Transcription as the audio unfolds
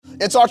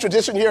It's our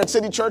tradition here at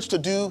City Church to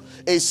do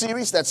a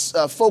series that's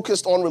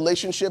focused on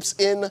relationships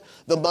in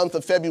the month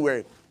of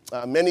February.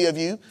 Many of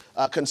you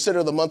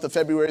consider the month of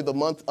February the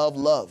month of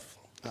love.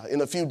 In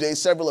a few days,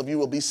 several of you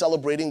will be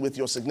celebrating with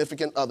your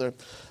significant other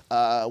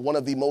one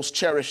of the most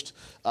cherished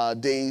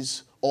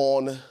days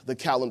on the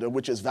calendar,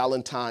 which is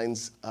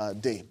Valentine's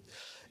Day.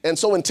 And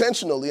so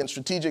intentionally and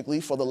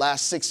strategically for the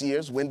last 6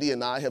 years, Wendy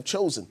and I have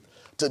chosen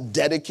to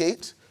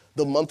dedicate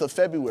the month of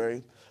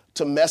February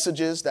to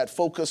messages that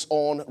focus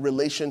on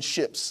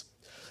relationships.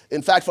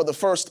 In fact, for the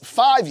first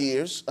 5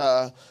 years,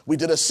 we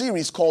did a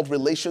series called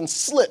Relation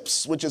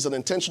Slips, which is an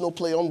intentional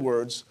play on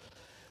words.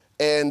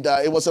 And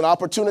it was an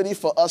opportunity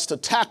for us to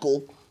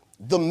tackle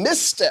the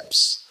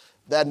missteps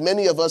that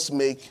many of us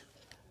make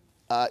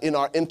in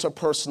our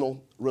interpersonal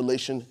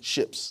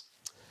relationships.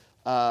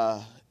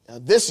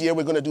 This year,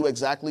 we're going to do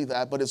exactly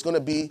that, but it's going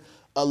to be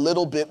a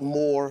little bit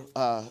more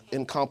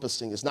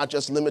encompassing. It's not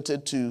just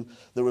limited to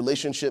the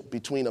relationship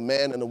between a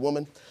man and a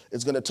woman.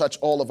 It's going to touch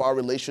all of our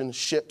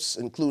relationships,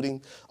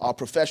 including our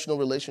professional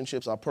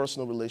relationships, our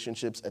personal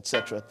relationships, et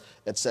cetera,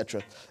 et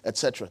cetera, et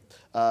cetera.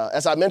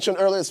 As I mentioned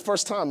earlier, it's the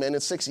first time, man,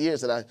 in 6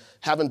 years that I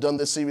haven't done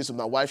this series with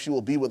my wife. She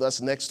will be with us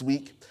next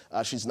week.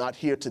 She's not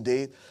here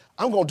today.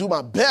 I'm going to do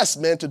my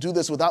best, man, to do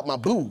this without my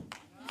boo.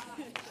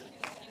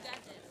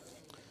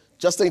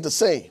 Just ain't the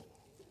same.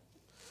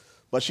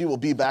 But she will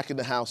be back in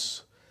the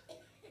house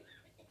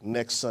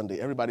next Sunday.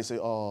 Everybody say,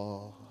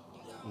 oh,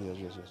 yes.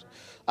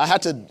 I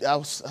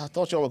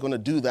thought y'all were going to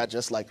do that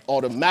just like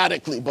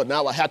automatically, but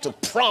now I had to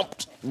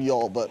prompt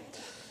y'all, but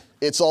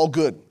it's all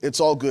good. It's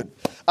all good.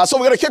 So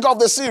we're going to kick off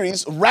this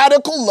series,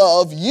 Radical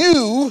Love,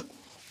 You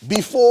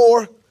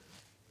Before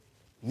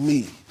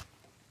Me.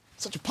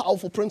 Such a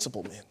powerful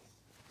principle, man.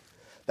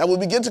 That we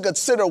begin to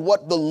consider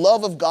what the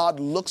love of God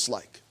looks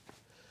like.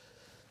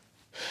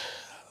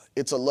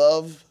 It's a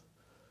love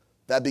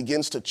that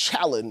begins to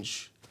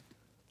challenge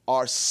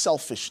our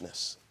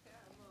selfishness.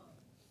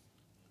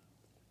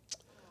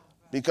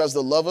 Because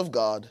the love of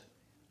God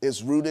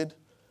is rooted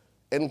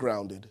and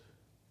grounded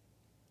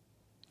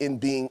in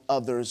being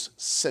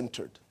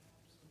others-centered.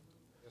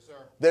 Yes, sir.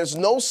 There's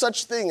no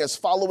such thing as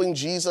following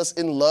Jesus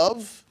in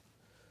love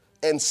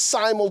and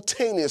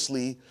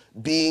simultaneously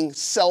being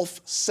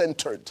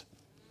self-centered.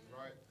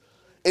 Right.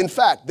 In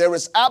fact, there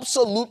is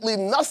absolutely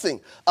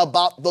nothing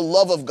about the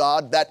love of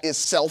God that is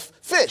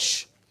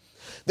selfish.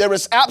 There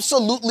is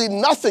absolutely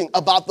nothing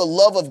about the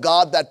love of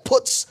God that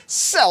puts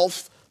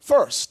self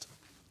first.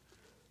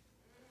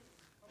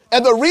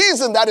 And the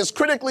reason that is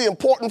critically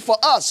important for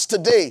us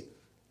today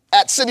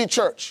at City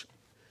Church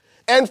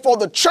and for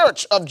the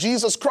Church of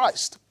Jesus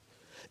Christ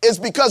is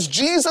because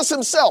Jesus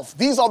himself,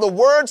 these are the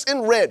words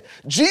in red,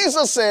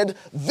 Jesus said,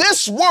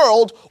 this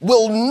world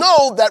will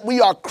know that we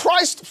are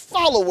Christ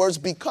followers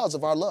because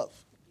of our love.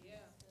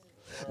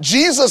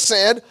 Jesus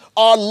said,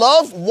 our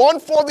love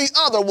one for the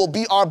other will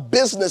be our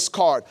business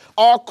card,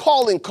 our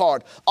calling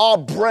card, our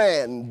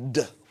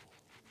brand.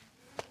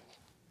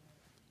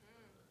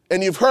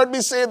 And you've heard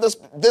me say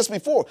this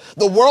before.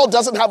 The world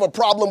doesn't have a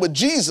problem with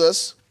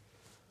Jesus.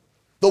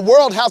 The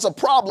world has a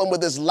problem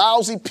with this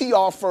lousy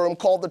PR firm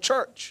called the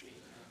church.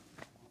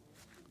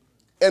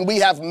 And we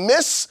have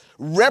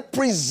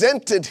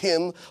misrepresented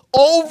him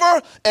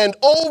over and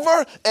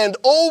over and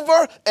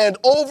over and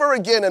over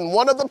again. And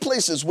one of the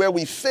places where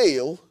we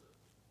fail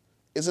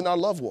is in our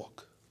love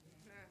walk.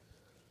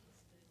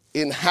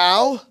 In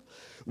how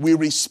we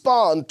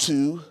respond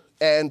to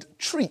and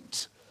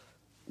treat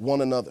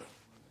one another.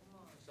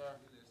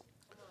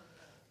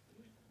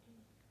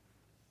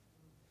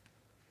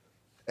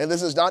 And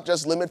this is not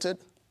just limited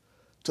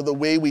to the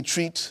way we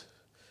treat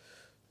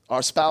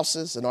our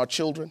spouses and our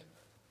children.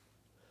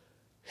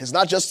 It's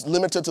not just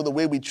limited to the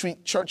way we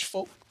treat church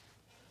folk.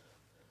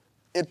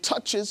 It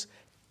touches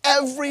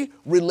every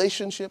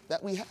relationship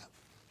that we have.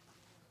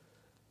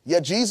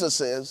 Yet Jesus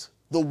says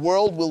the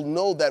world will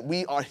know that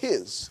we are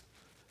his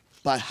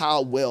by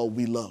how well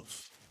we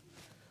love.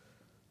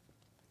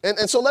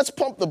 And so let's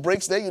pump the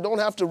brakes there. You don't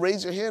have to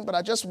raise your hand, but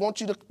I just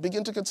want you to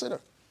begin to consider.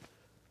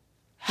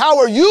 How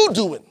are you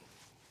doing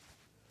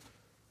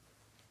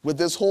with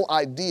this whole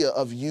idea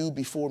of you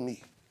before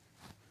me?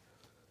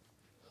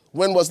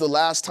 When was the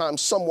last time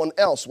someone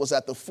else was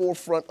at the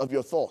forefront of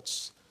your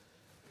thoughts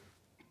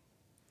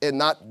and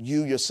not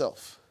you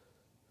yourself?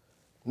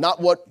 Not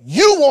what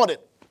you wanted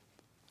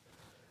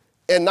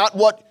and not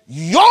what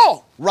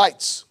your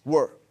rights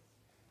were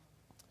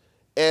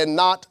and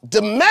not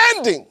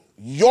demanding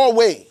your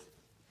way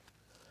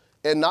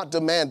and not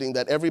demanding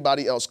that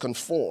everybody else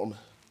conform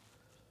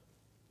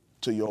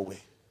to your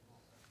way.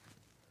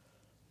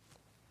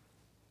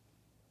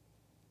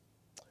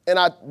 And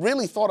I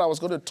really thought I was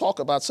going to talk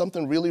about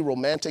something really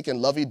romantic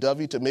and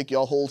lovey-dovey to make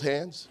y'all hold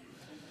hands.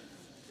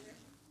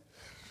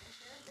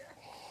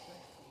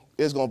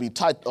 It's going to be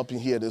tight up in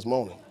here this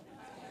morning.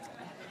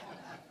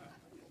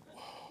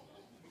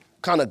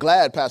 Kind of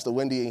glad Pastor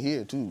Wendy ain't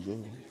here,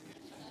 too.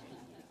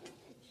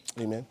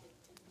 Amen.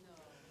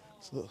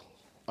 So,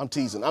 I'm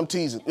teasing.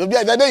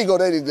 Yeah, there you go.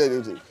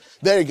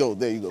 There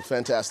you go.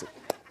 Fantastic.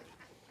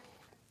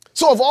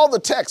 So of all the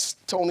texts,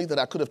 Tony, that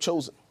I could have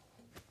chosen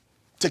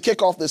to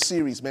kick off this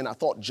series, man, I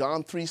thought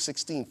John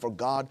 3:16, for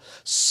God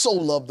so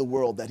loved the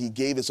world that he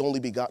gave his only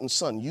begotten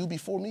son, you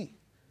before me.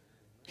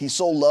 He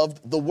so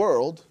loved the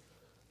world,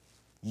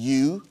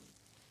 you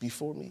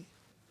before me.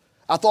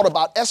 I thought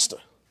about Esther,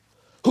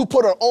 who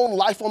put her own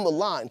life on the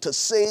line to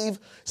save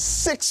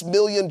 6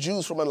 million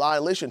Jews from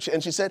annihilation.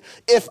 And she said,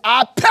 if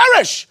I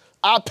perish,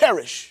 I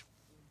perish.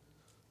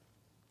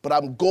 But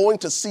I'm going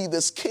to see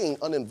this king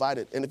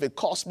uninvited. And if it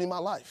costs me my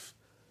life,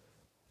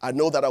 I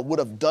know that I would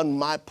have done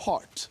my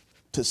part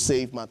to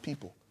save my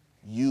people.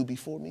 You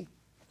before me.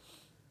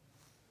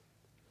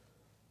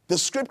 The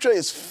scripture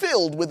is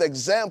filled with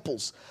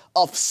examples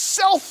of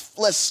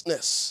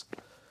selflessness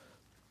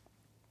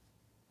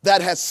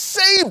that has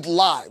saved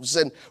lives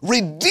and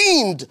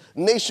redeemed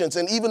nations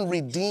and even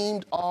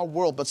redeemed our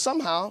world. But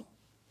somehow,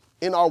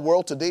 in our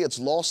world today, it's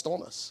lost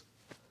on us.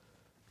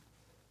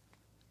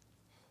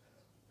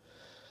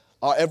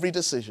 Our every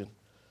decision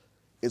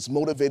is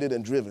motivated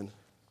and driven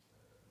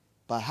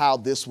by how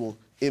this will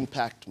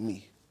impact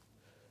me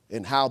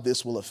and how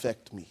this will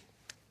affect me.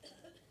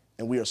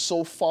 And we are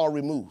so far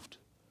removed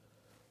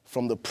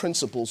from the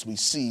principles we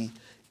see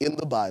in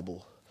the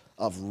Bible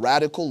of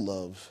radical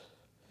love,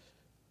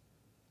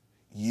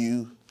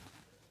 you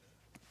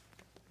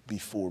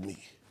before me.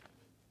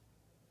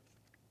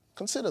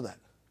 Consider that.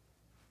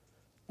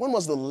 When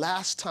was the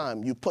last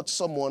time you put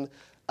someone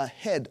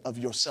ahead of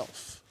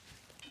yourself?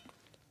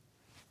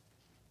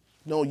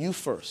 No, you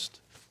first.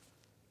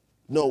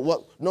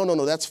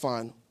 No, that's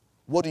fine.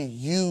 What do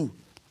you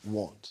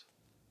want?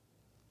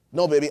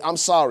 No, baby, I'm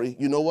sorry.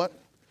 You know what?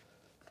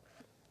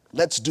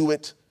 Let's do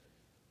it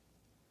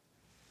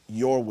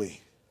your way.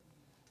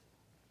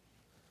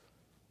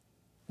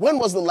 When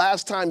was the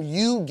last time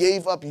you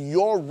gave up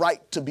your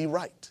right to be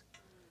right?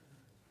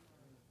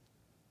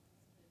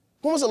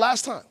 When was the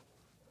last time?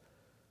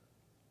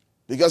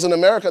 Because in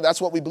America,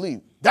 that's what we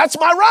believe. That's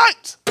my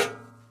right.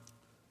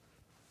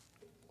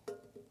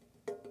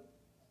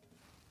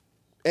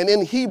 And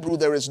in Hebrew,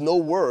 there is no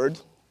word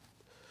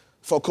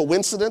for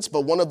coincidence,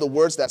 but one of the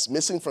words that's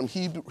missing from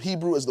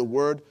Hebrew is the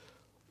word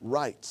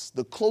rights.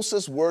 The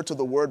closest word to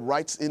the word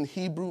rights in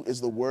Hebrew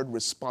is the word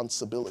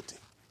responsibility.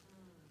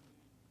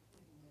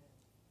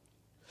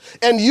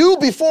 And you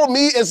before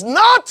me is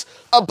not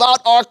about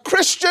our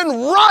Christian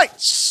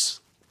rights.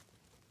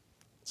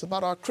 It's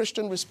about our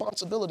Christian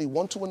responsibility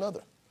one to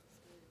another.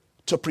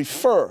 To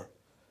prefer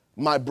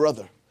my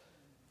brother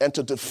and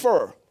to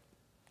defer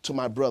to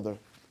my brother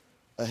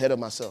ahead of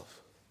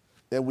myself.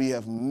 That we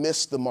have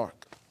missed the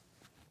mark.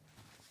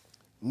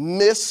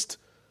 Missed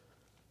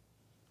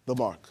the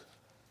mark.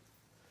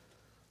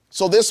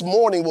 So this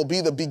morning will be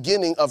the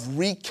beginning of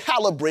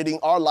recalibrating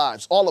our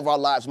lives, all of our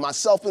lives,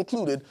 myself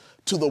included,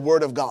 to the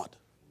Word of God.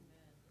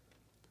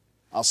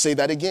 I'll say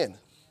that again.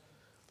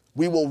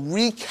 We will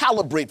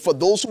recalibrate, for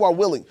those who are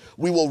willing,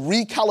 we will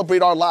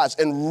recalibrate our lives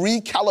and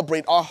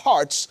recalibrate our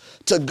hearts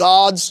to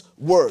God's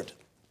Word.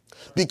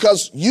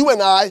 Because you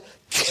and I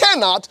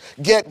cannot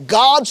get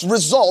God's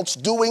results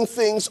doing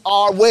things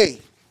our way.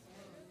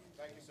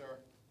 Thank you, sir.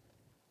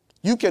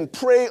 You can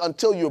pray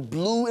until you're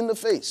blue in the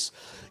face.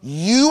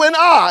 You and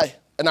I,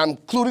 and I'm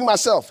including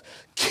myself,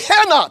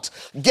 cannot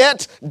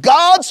get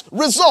God's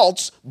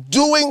results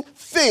doing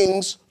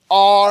things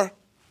our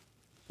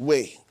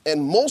way.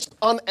 And most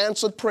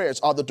unanswered prayers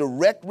are the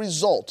direct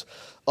result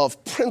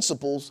of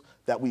principles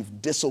that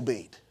we've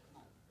disobeyed.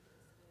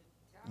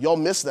 Y'all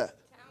miss that.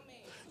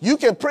 You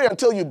can pray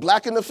until you're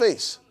black in the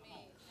face.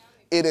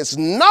 It is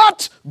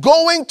not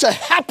going to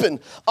happen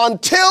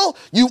until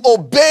you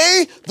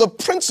obey the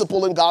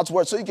principle in God's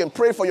word. So you can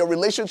pray for your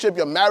relationship,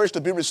 your marriage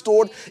to be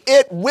restored.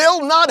 It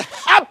will not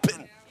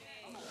happen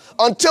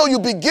until you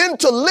begin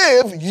to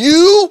live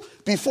you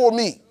before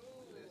me.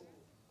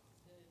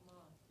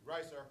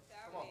 Right, sir.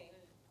 Come on.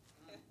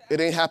 It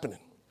ain't happening.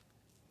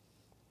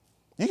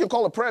 You can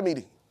call a prayer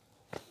meeting.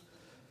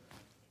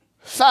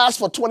 Fast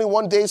for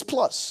 21 days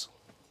plus.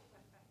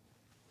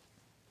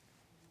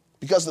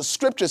 Because the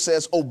scripture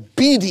says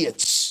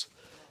obedience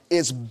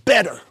is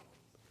better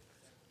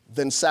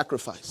than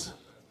sacrifice.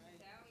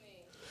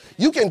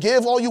 You can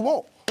give all you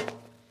want.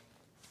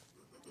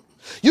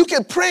 You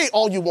can pray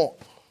all you want.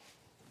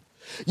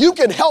 You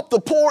can help the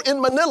poor in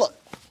Manila.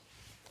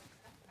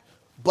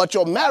 But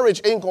your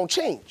marriage ain't going to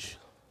change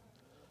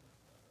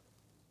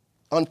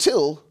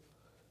until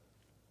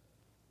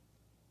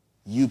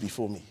you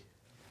before me.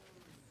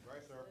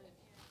 Right, sir.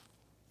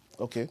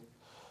 Okay.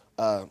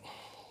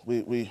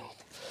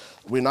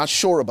 We're not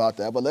sure about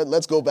that, but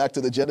let's go back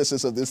to the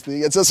genesis of this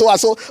thing. And so I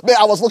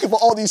was looking for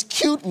all these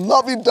cute,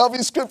 lovey-dovey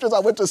scriptures. I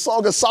went to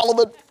Song of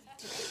Solomon.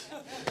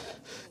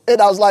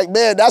 And I was like,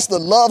 man, that's the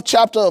love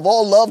chapter of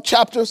all love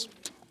chapters.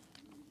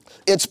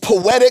 It's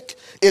poetic.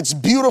 It's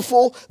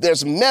beautiful.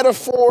 There's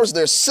metaphors.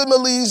 There's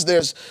similes.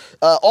 There's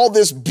all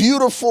this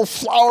beautiful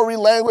flowery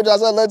language. I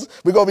said,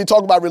 we're going to be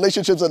talking about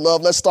relationships and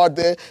love. Let's start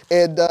there.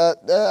 And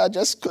I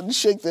just couldn't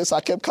shake this.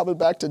 I kept coming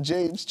back to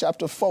James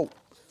chapter 4.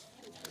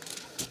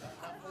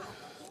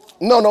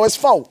 No, it's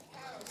 4.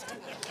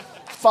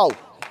 4.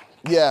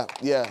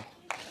 Yeah.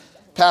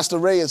 Pastor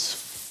Ray is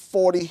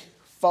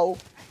 44.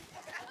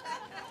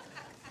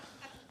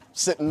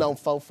 Sitting on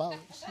 4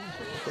 phones.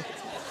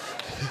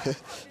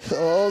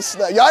 Oh,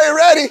 snap. Y'all ain't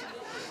ready.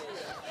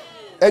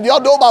 And y'all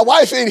know my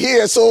wife ain't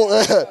here,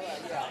 so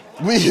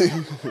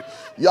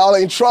y'all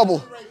ain't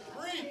trouble.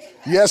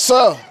 Yes,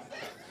 sir.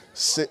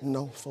 Sitting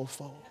on 4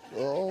 phones.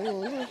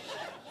 Oh.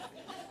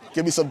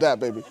 Give me some of that,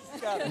 baby.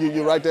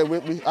 You right there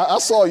with me? I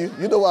saw you.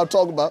 You know what I'm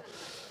talking about.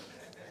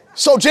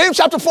 So James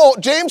chapter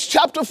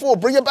 4,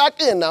 bring it back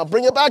in now.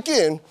 Bring it back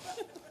in.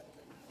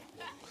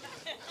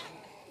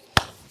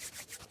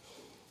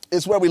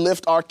 It's where we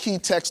lift our key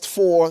text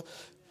for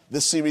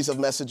this series of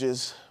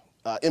messages,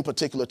 in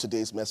particular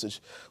today's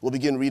message. We'll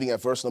begin reading at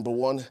verse number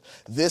 1.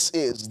 This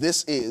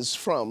is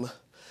from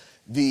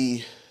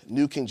the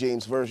New King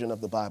James Version of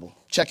the Bible.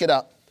 Check it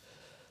out.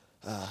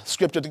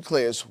 Scripture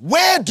declares,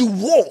 where do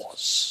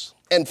wars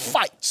and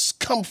fights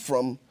come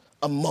from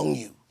among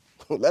you?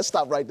 Let's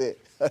stop right there.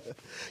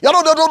 Y'all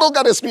don't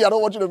got to scream. I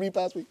don't want you to read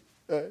past me.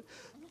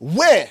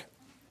 Where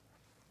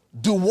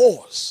do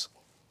wars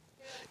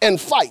and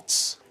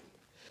fights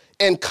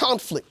and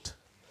conflict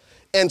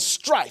and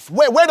strife,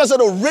 where does it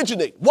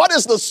originate? What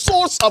is the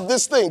source of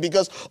this thing?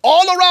 Because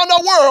all around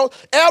the world,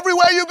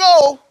 everywhere you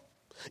go,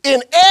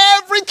 in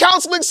every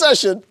counseling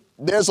session,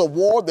 there's a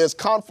war, there's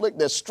conflict,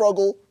 there's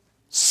struggle,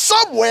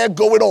 somewhere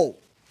going on.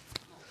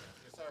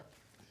 Yes, sir.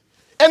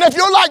 And if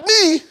you're like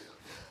me,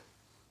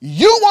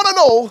 you want to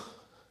know,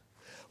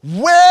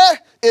 where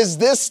is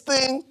this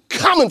thing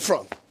coming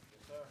from?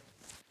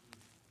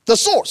 The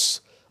source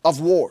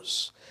of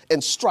wars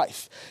and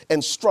strife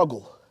and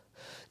struggle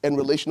and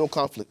relational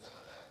conflict.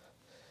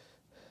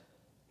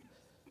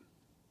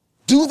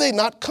 Do they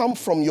not come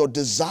from your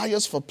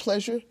desires for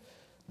pleasure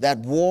that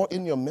war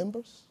in your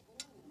members?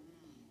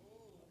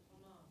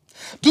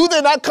 Do they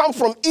not come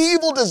from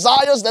evil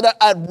desires that are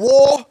at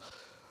war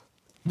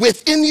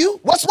within you?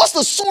 What's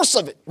the source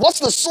of it? What's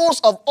the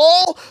source of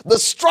all the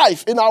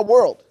strife in our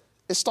world?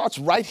 It starts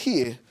right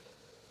here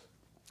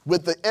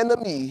with the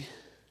enemy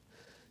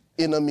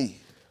in a me.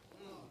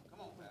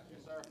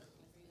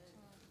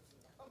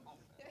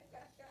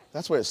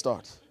 That's where it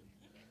starts.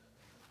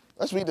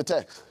 Let's read the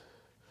text.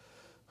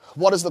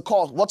 What is the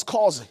cause? What's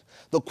causing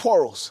the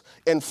quarrels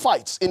and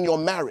fights in your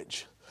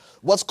marriage?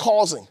 What's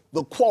causing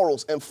the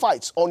quarrels and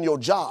fights on your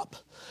job?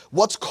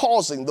 What's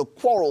causing the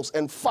quarrels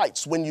and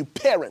fights when you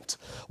parent?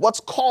 What's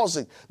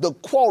causing the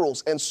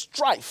quarrels and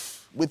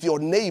strife with your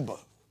neighbor?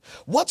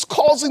 What's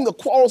causing the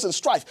quarrels and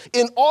strife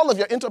in all of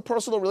your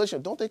interpersonal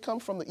relationships? Don't they come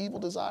from the evil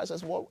desires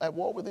at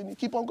war within you?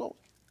 Keep on going.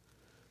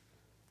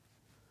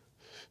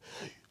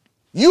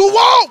 You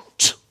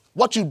want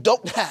what you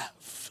don't have.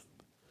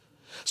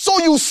 So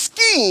you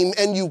scheme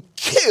and you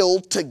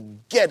kill to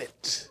get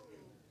it.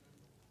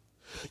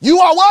 You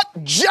are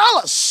what?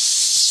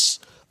 Jealous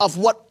of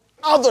what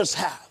others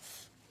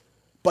have,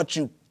 but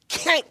you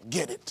can't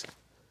get it.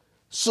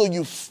 So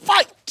you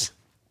fight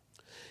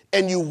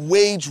and you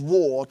wage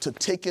war to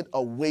take it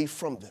away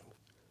from them.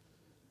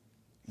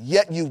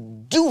 Yet you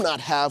do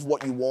not have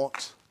what you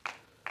want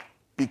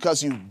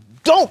because you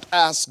don't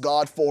ask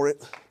God for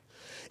it.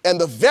 And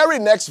the very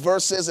next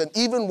verse says, and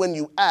even when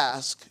you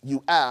ask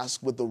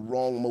with the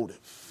wrong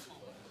motive.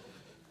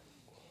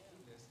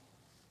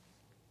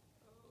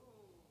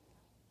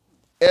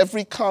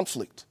 Every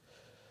conflict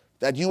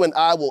that you and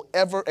I will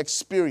ever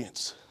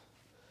experience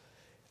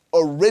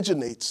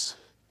originates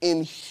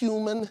in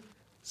human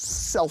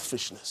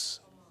selfishness.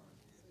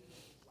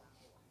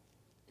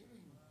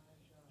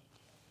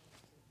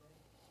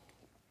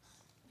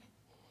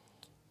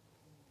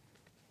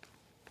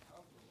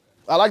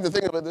 I like to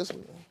think about this.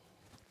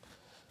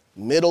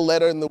 Middle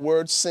letter in the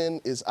word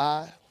sin is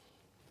I.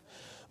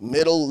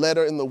 Middle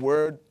letter in the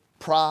word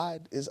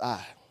pride is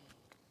I.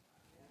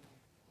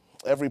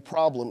 Every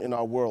problem in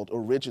our world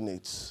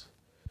originates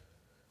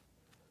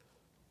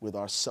with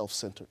our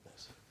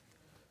self-centeredness.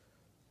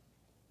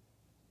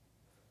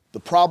 The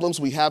problems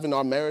we have in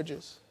our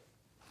marriages,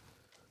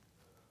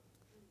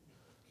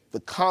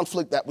 the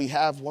conflict that we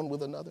have one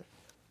with another,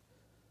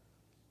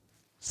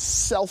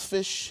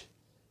 selfishness.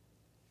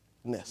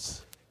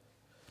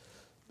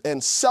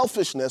 And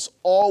selfishness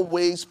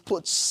always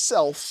puts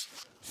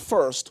self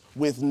first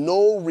with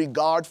no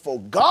regard for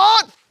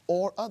God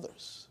or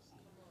others.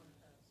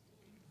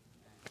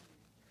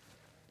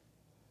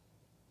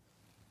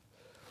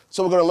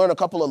 So we're going to learn a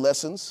couple of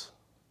lessons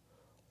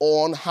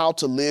on how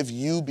to live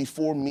you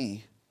before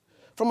me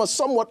from a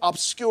somewhat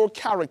obscure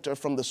character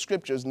from the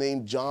scriptures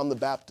named John the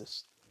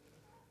Baptist.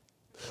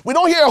 We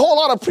don't hear a whole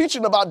lot of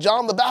preaching about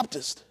John the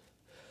Baptist.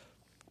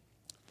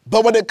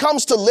 But when it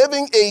comes to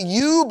living a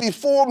you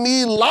before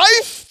me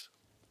life,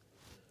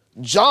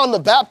 John the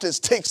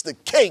Baptist takes the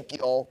cake,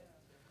 y'all.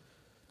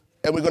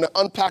 And we're going to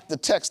unpack the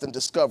text and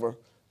discover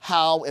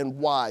how and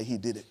why he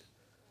did it.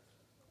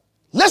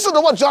 Listen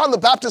to what John the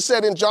Baptist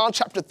said in John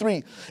chapter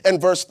 3 and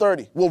verse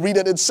 30. We'll read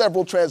it in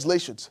several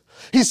translations.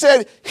 He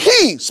said,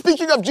 he,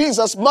 speaking of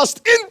Jesus,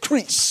 must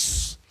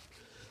increase,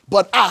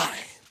 but I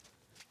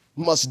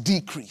must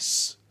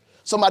decrease.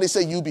 Somebody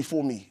say, you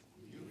before me.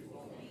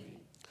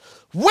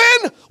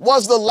 When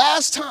was the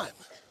last time?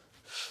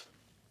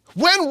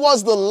 When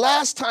was the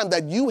last time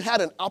that you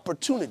had an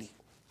opportunity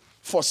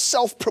for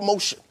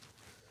self-promotion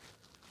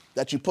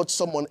that you put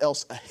someone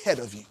else ahead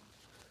of you?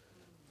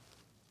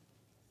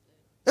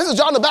 This is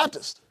John the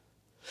Baptist.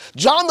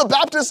 John the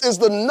Baptist is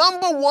the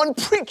number one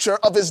preacher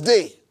of his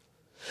day.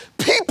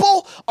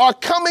 People are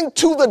coming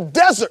to the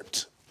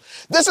desert.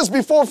 This is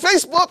before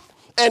Facebook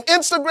and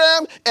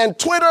Instagram and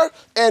Twitter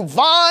and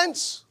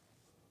Vines,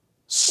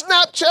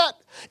 Snapchat,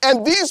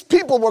 and these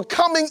people were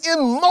coming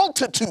in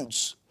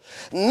multitudes,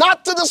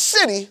 not to the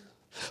city,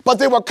 but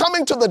they were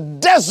coming to the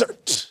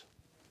desert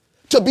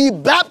to be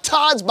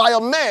baptized by a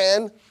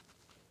man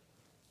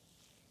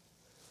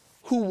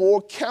who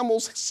wore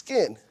camel's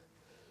skin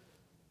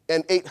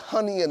and ate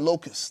honey and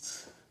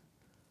locusts.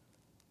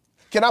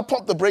 Can I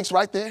pump the brakes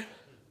right there?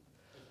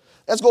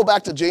 Let's go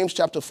back to James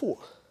chapter 4.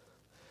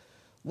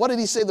 What did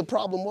he say the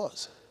problem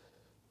was?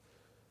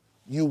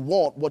 You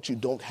want what you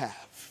don't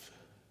have.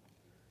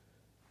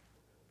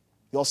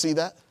 Y'all see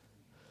that?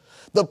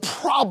 The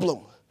problem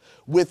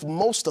with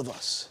most of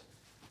us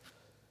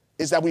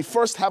is that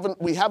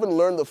we haven't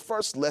learned the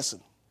first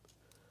lesson,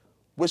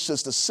 which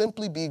is to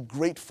simply be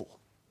grateful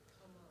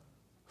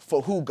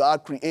for who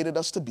God created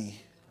us to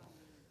be,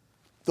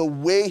 the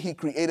way he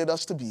created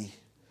us to be,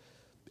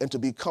 and to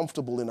be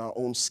comfortable in our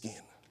own skin.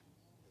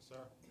 Yes, sir.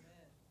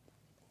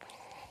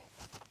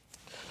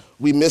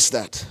 We miss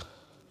that.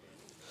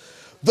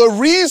 The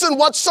reason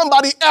what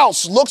somebody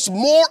else looks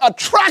more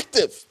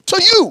attractive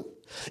to you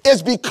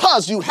is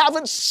because you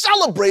haven't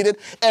celebrated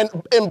and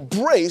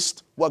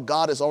embraced what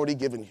God has already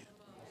given you.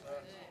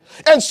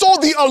 And so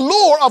the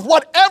allure of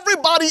what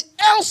everybody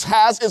else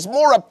has is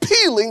more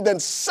appealing than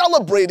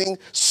celebrating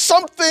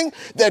something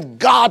that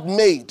God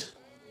made.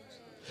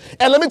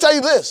 And let me tell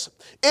you this,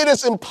 it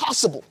is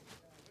impossible.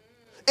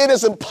 It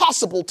is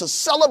impossible to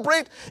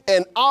celebrate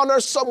and honor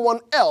someone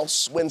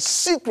else when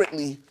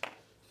secretly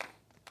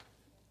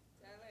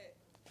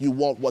you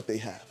want what they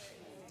have.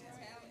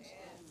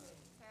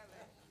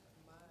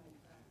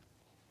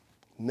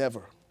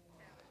 Never.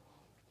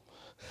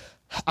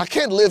 I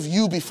can't live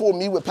you before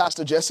me with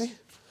Pastor Jesse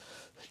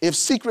if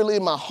secretly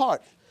in my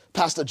heart,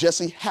 Pastor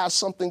Jesse has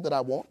something that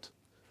I want.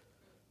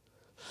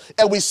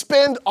 And we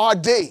spend our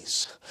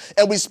days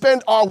and we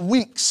spend our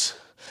weeks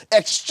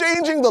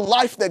exchanging the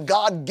life that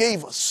God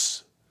gave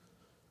us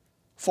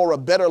for a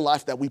better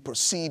life that we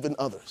perceive in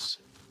others.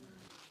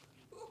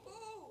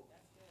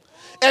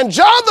 And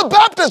John the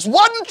Baptist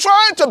wasn't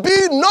trying to be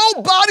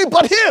nobody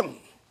but him.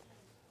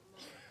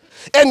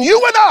 And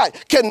you and I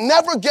can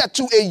never get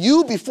to a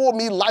you before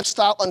me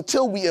lifestyle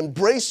until we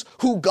embrace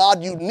who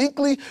God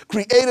uniquely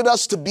created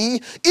us to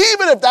be,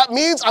 even if that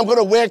means I'm going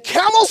to wear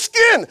camel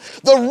skin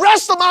the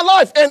rest of my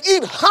life and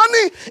eat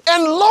honey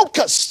and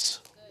locusts.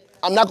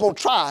 I'm not going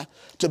to try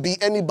to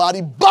be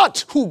anybody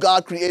but who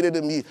God created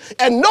in me.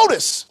 And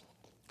notice,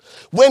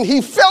 when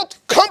he felt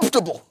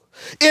comfortable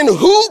in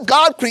who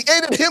God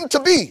created him to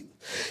be,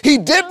 he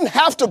didn't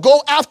have to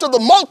go after the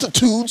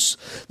multitudes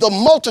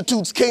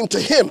came to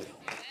him.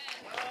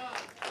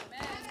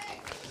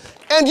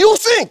 And you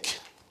think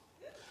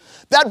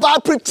that by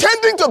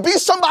pretending to be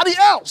somebody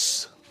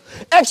else,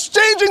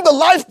 exchanging the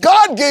life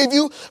God gave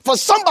you for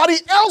somebody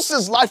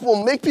else's life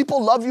will make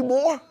people love you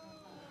more?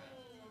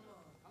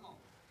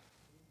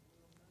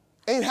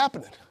 Ain't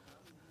happening.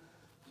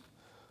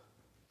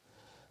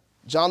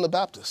 John the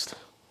Baptist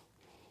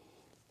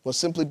was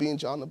simply being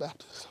John the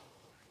Baptist.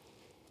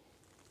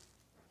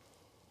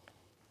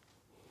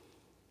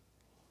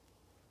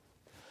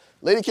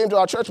 Lady came to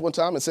our church one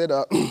time and said,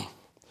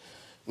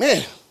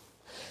 man,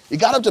 he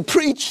got up to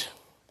preach.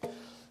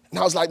 And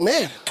I was like,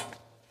 man.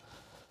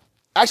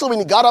 Actually, when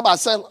he got up, I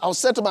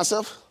said to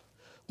myself,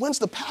 when's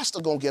the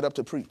pastor going to get up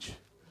to preach?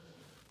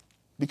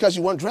 Because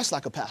you weren't dressed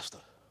like a pastor.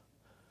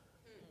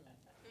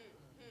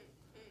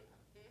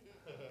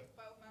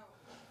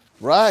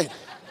 Right.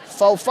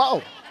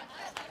 Faux.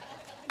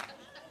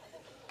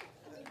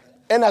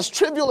 And as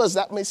trivial as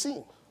that may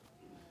seem,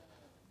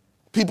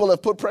 people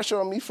have put pressure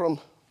on me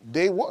from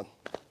day one.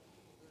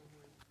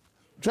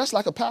 Dress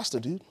like a pastor,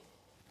 dude.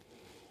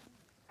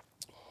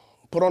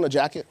 Put on a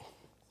jacket.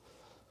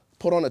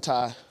 Put on a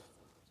tie.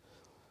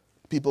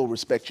 People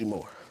respect you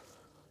more.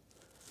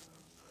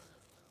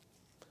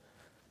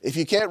 If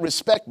you can't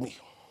respect me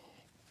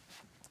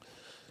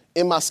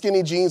in my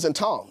skinny jeans and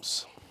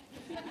Toms,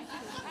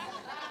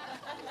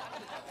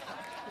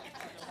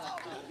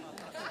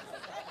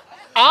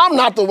 I'm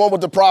not the one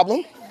with the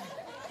problem. Yes,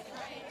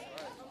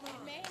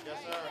 sir.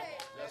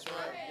 That's right.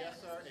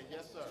 Yes, sir. And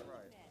yes, sir.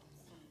 Right.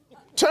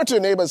 Turn to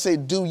your neighbor and say,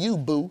 do you,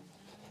 boo?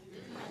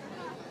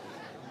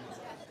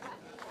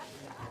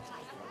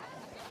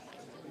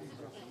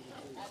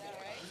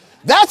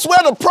 That's where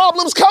the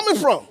problem's coming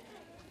from.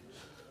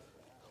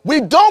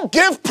 We don't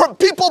give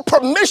people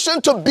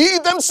permission to be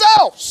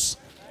themselves.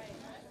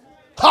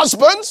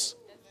 Husbands,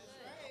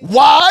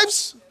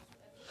 wives,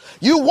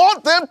 you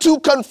want them to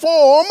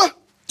conform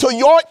to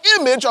your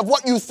image of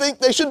what you think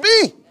they should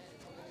be.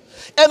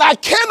 And I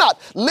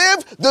cannot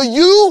live the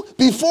you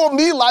before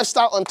me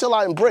lifestyle until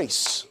I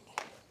embrace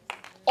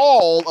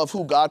all of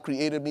who God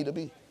created me to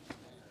be.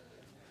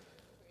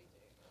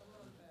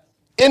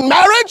 In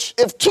marriage,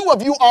 if two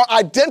of you are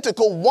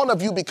identical, one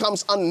of you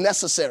becomes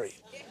unnecessary.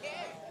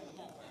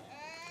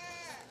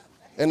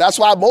 And that's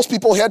why most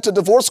people head to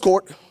divorce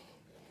court.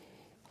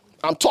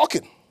 I'm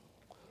talking.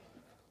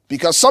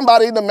 Because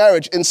somebody in the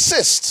marriage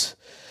insists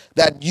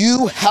that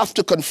you have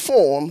to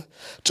conform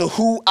to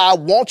who I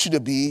want you to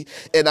be,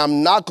 and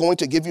I'm not going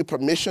to give you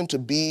permission to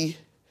be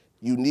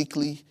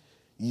uniquely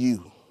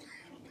you.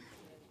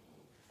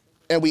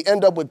 And we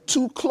end up with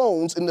two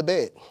clones in the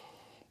bed,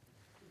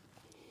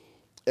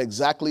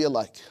 exactly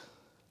alike.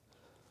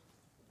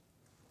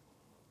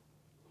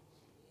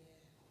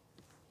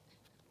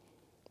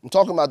 I'm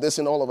talking about this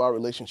in all of our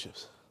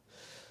relationships.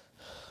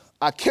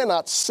 I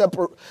cannot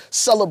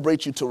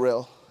celebrate you,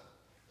 Terrell,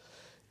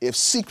 if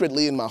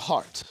secretly in my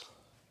heart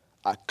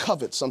I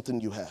covet something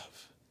you have.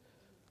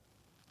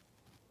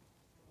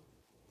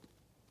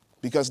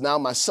 Because now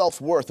my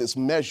self-worth is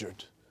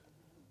measured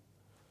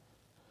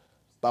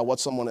by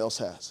what someone else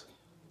has.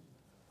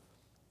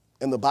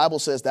 And the Bible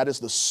says that is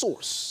the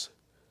source.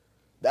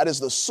 That is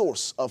the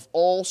source of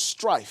all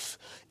strife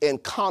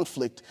and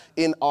conflict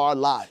in our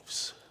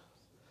lives.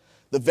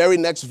 The very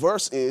next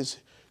verse is,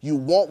 you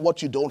want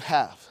what you don't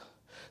have,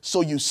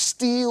 so you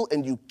steal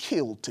and you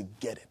kill to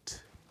get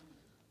it.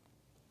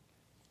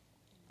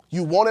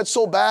 You want it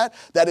so bad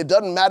that it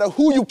doesn't matter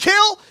who you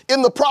kill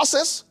in the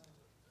process,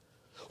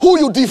 who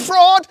you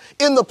defraud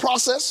in the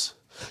process.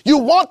 You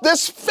want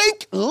this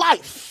fake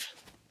life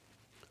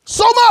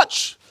so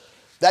much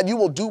that you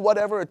will do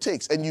whatever it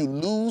takes, and you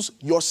lose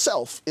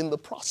yourself in the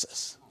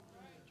process.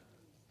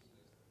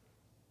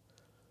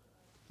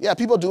 Yeah,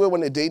 people do it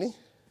when they're dating.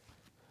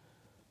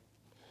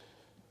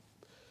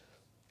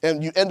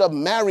 And you end up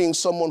marrying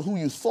someone who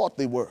you thought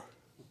they were.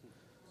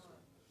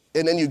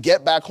 And then you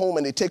get back home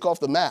and they take off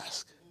the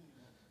mask.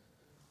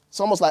 It's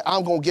almost like,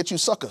 I'm going to get you,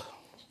 sucker.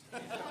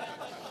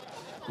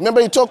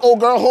 Remember he took old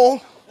girl home?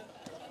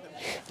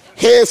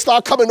 Head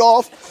start coming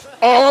off.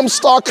 Arms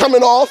start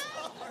coming off.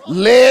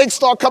 Legs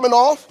start coming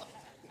off.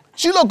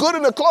 She looked good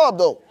in the club,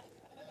 though.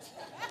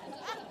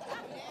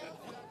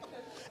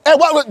 And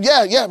what?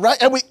 Yeah, right.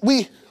 And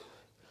we.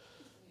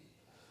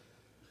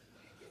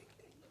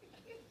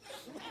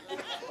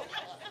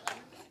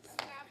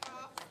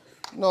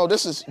 No,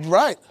 this is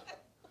right.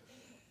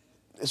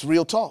 It's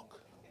real talk.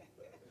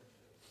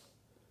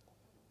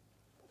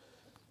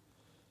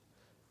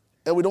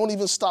 And we don't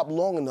even stop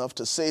long enough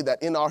to say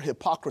that in our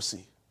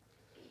hypocrisy,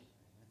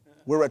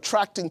 we're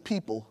attracting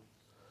people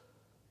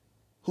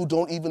who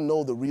don't even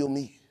know the real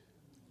me.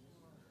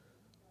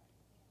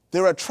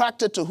 They're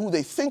attracted to who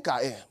they think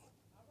I am.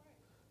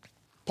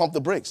 Pump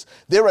the brakes.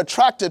 They're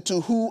attracted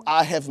to who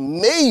I have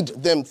made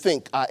them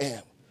think I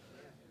am.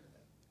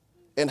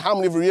 And how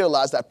many of you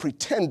realize that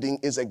pretending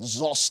is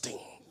exhausting?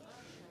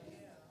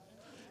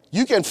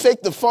 You can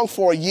fake the funk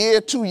for a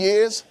year, 2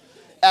 years.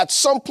 At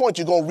some point,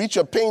 you're going to reach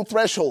a pain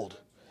threshold,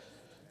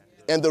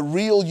 and the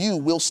real you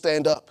will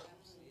stand up.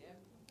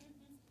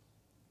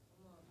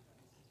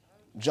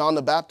 John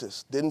the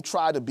Baptist didn't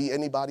try to be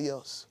anybody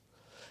else.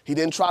 He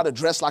didn't try to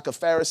dress like a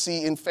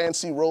Pharisee in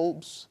fancy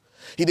robes.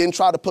 He didn't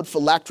try to put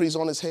phylacteries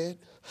on his head.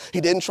 He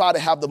didn't try to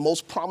have the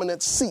most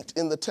prominent seat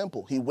in the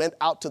temple. He went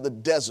out to the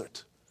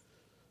desert,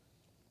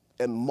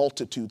 and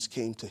multitudes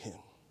came to him.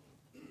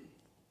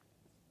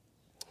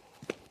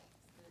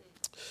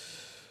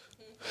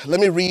 Let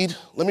me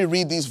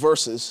read these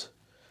verses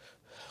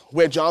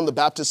where John the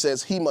Baptist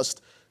says he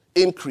must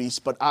increase,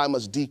 but I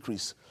must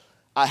decrease.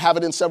 I have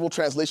it in several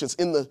translations.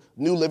 In the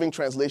New Living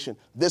Translation,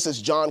 this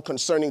is John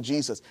concerning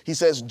Jesus. He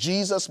says,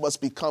 Jesus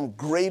must become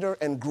greater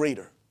and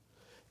greater,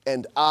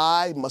 and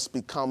I must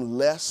become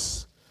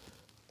less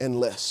and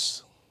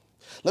less.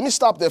 Let me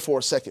stop there for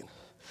a second.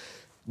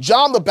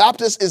 John the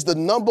Baptist is the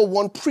number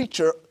one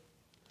preacher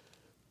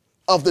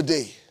of the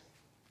day.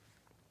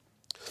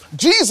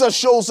 Jesus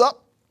shows up,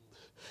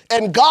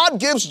 and God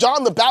gives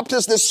John the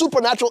Baptist this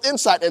supernatural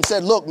insight and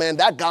said, look, man,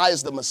 that guy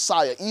is the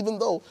Messiah, even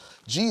though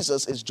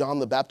Jesus is John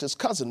the Baptist's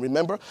cousin.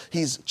 Remember,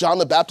 John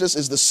the Baptist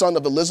is the son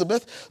of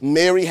Elizabeth.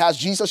 Mary has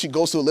Jesus. She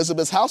goes to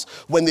Elizabeth's house.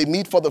 When they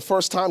meet for the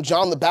first time,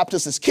 John the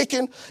Baptist is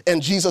kicking,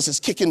 and Jesus is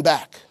kicking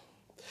back.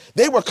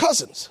 They were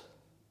cousins.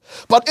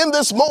 But in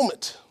this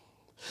moment,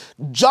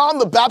 John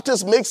the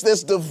Baptist makes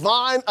this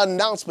divine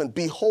announcement,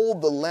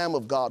 behold the Lamb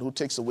of God who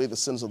takes away the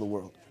sins of the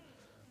world.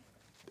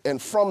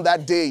 And from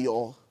that day,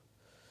 y'all,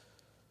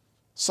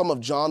 some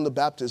of John the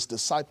Baptist's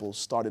disciples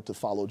started to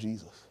follow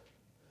Jesus.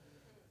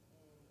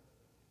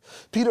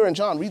 Peter and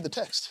John, read the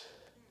text.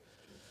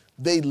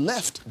 They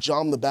left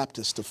John the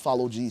Baptist to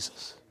follow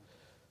Jesus.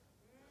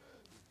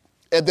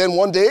 And then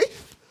one day,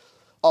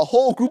 a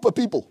whole group of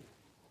people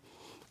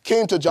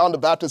came to John the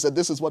Baptist and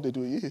this is what they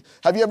do.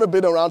 Have you ever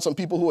been around some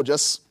people who are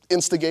just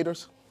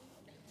instigators?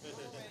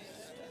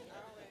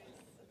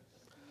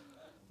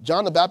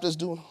 John the Baptist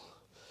doing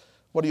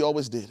what he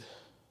always did.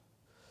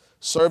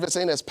 Service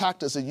ain't as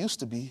packed as it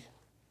used to be,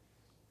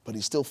 but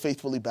he's still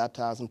faithfully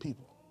baptizing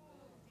people.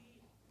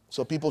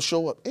 So people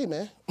show up. Hey,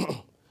 man,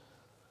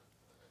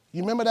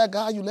 You remember that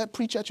guy you let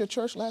preach at your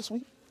church last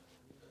week?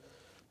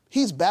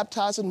 He's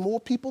baptizing more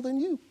people than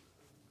you.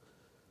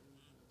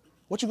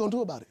 What you going to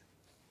do about it?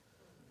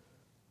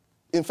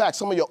 In fact,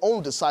 some of your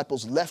own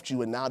disciples left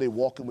you and now they're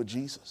walking with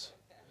Jesus.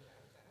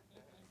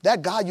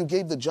 That guy you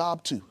gave the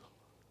job to,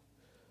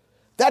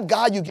 that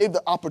guy you gave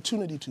the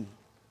opportunity to,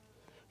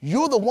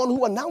 you're the one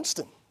who announced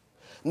him.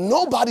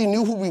 Nobody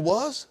knew who he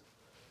was.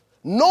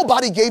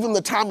 Nobody gave him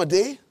the time of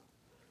day.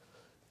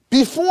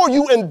 Before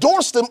you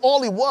endorsed him,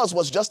 all he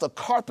was just a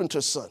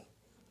carpenter's son.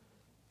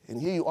 And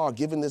here you are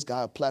giving this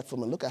guy a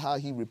platform, and look at how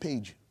he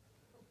repaid you.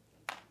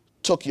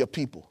 Took your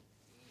people.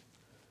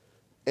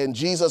 And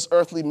Jesus'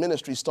 earthly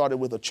ministry started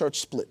with a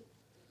church split.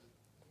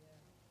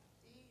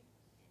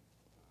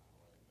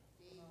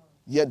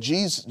 Yet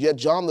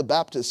John the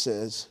Baptist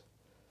says,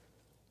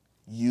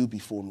 you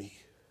before me.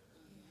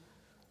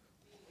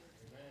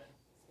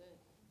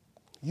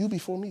 You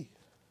before me.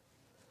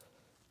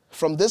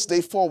 From this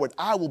day forward,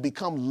 I will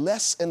become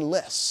less and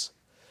less,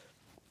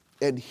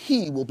 and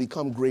he will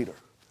become greater.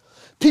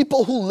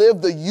 People who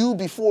live the you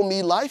before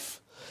me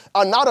life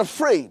are not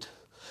afraid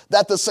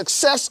that the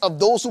success of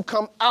those who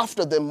come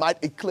after them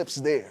might eclipse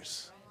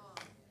theirs.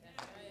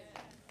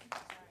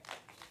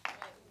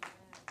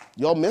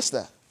 Y'all missed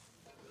that.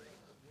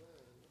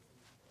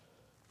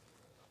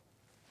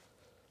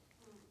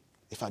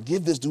 If I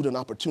give this dude an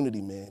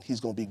opportunity, man, he's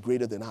going to be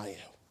greater than I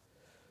am.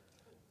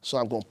 So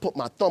I'm going to put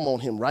my thumb on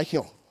him right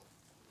here.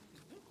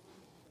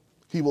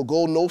 He will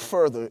go no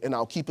further, and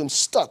I'll keep him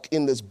stuck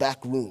in this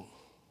back room.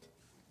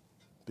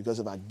 Because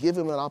if I give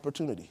him an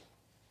opportunity,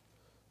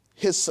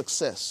 his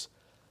success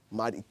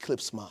might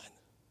eclipse mine.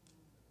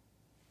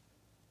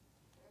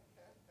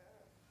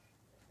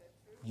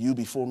 You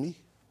before me?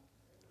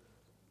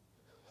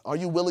 Are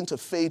you willing to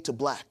fade to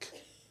black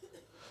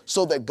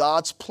so that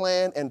God's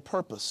plan and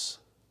purpose,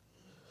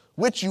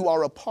 which you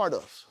are a part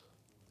of,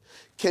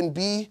 can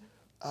be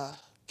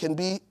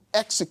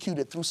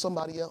executed through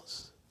somebody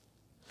else?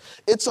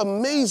 It's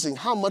amazing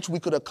how much we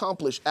could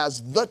accomplish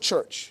as the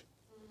church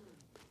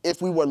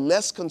if we were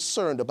less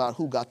concerned about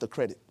who got the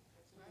credit.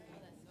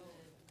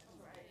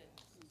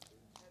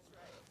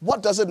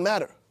 What does it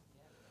matter?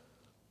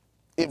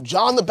 If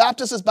John the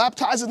Baptist is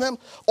baptizing them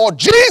or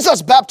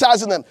Jesus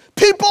baptizing them,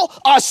 people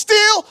are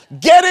still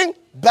getting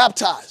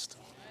baptized.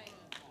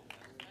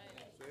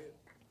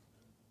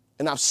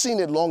 And I've seen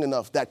it long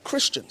enough that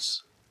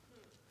Christians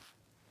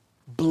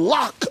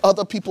block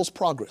other people's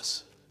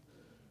progress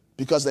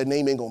because their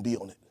name ain't going to be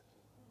on it.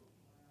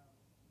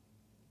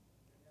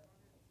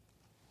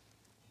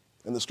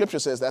 And the scripture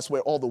says that's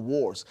where all the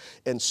wars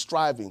and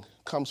striving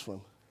comes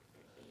from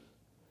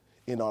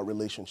in our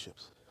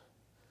relationships,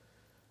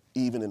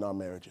 even in our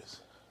marriages.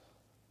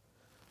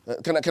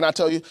 Can I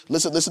tell you?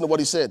 Listen to what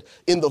he said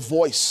in the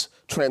Voice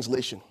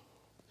translation.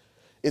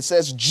 It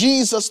says,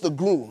 Jesus the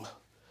groom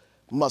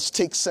must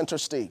take center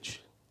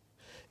stage,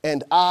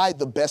 and I,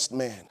 the best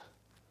man,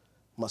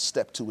 must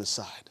step to his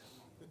side.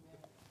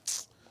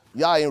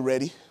 Y'all ain't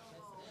ready.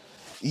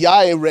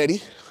 Y'all ain't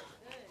ready.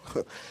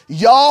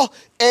 Y'all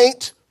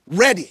ain't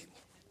ready.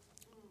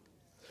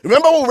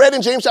 Remember what we read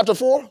in James chapter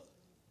 4?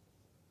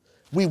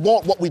 We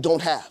want what we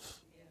don't have.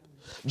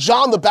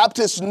 John the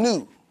Baptist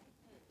knew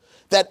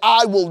that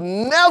I will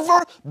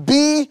never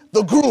be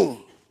the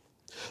groom,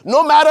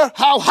 no matter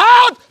how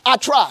hard I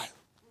try.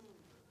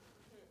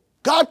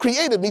 God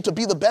created me to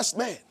be the best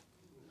man,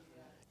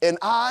 and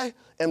I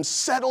am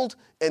settled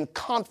and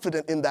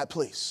confident in that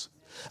place.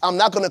 I'm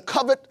not going to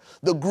covet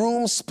the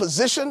groom's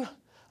position.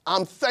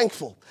 I'm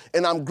thankful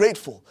and I'm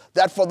grateful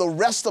that for the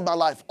rest of my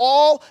life,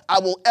 all I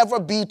will ever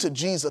be to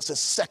Jesus is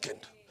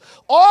second.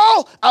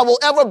 All I will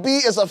ever be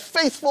is a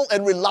faithful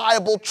and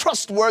reliable,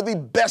 trustworthy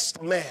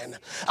best man.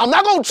 I'm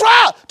not going to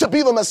try to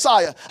be the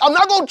Messiah. I'm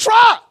not going to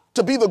try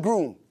to be the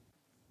groom.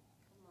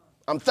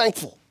 I'm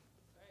thankful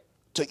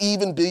to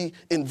even be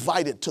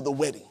invited to the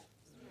wedding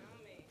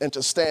and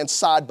to stand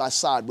side by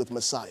side with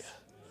Messiah.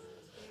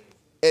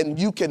 And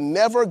you can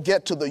never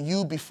get to the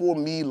you before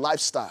me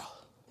lifestyle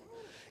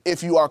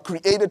if you are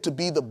created to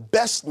be the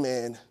best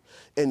man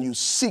and you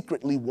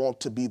secretly want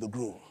to be the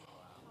groom.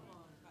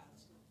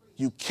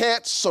 You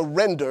can't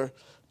surrender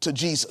to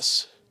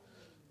Jesus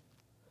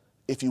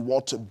if you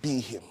want to be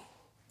him.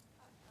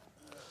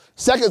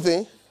 Second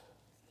thing,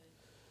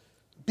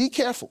 be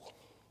careful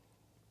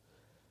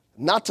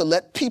not to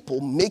let people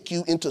make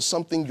you into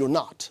something you're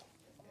not.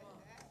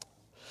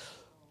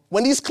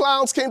 When these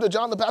clowns came to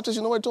John the Baptist,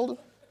 you know what I told him?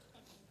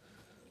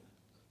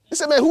 He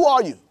said, man, who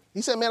are you?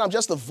 He said, man, I'm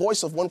just the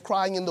voice of one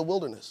crying in the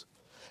wilderness.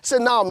 He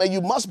said, no, man,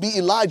 you must be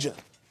Elijah.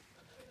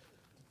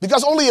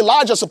 Because only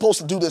Elijah's supposed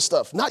to do this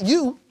stuff, not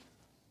you.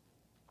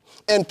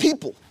 And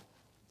people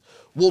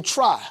will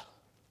try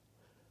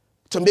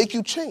to make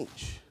you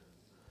change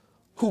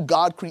who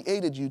God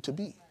created you to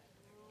be.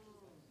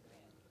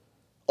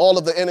 All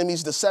of the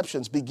enemy's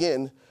deceptions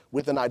begin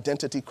with an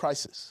identity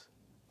crisis.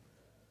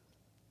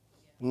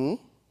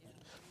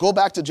 Go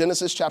back to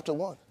Genesis chapter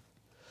 1.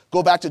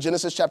 Go back to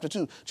Genesis chapter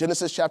 2,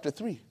 Genesis chapter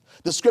 3.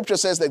 The scripture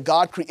says that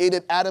God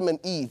created Adam and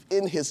Eve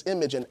in his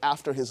image and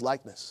after his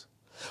likeness.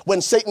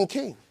 When Satan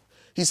came,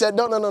 he said,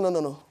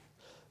 no.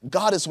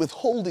 God is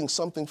withholding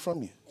something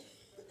from you.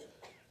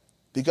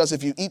 Because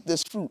if you eat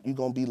this fruit, you're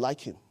going to be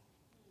like him.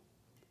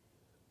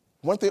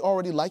 Weren't they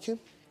already like him?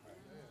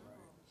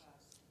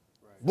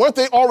 Weren't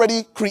they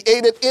already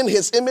created in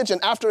his image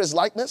and after his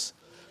likeness?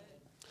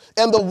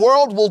 And the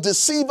world will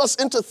deceive us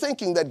into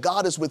thinking that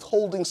God is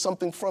withholding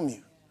something from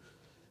you.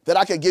 That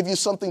I could give you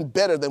something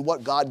better than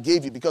what God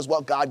gave you, because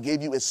what God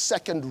gave you is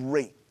second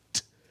rate.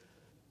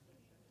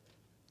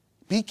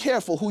 Be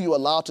careful who you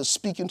allow to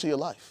speak into your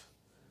life,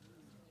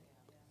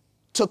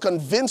 to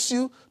convince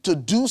you to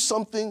do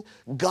something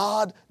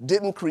God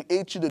didn't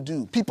create you to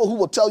do. People who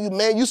will tell you,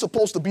 man, you're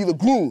supposed to be the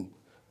groom.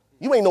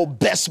 You ain't no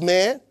best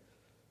man.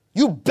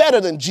 You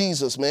better than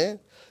Jesus, man.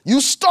 You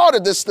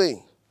started this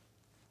thing.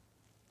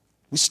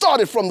 We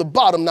started from the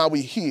bottom, now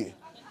we here.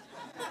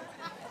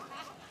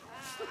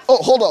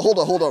 Oh,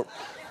 hold on.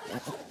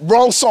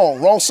 Wrong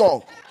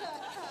song.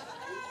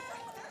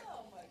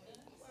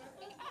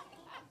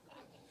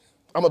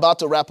 I'm about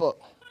to wrap up.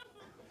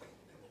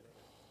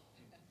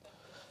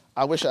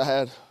 I wish I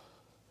had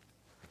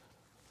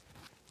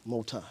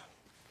more time.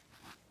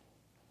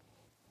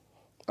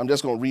 I'm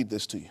just going to read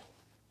this to you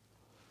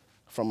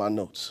from my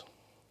notes.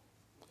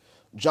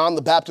 John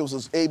the Baptist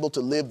was able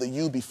to live the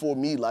you before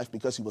me life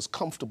because he was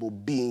comfortable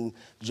being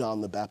John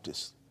the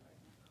Baptist.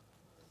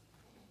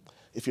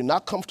 If you're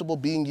not comfortable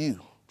being you,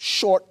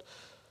 short,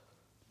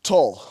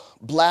 tall,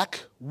 black,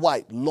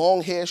 white,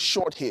 long hair,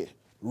 short hair,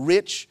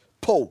 rich,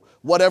 poor,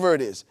 whatever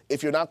it is,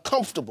 if you're not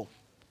comfortable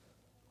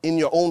in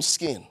your own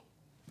skin,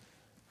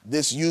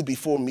 this you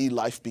before me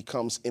life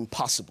becomes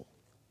impossible.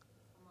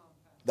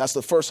 That's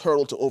the first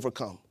hurdle to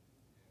overcome.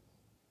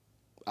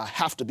 I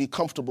have to be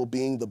comfortable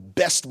being the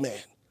best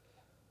man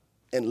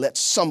and let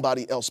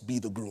somebody else be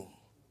the groom.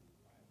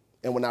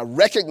 And when I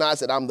recognize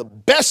that I'm the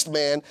best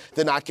man,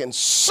 then I can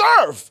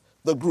serve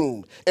the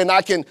groom, and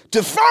I can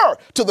defer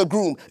to the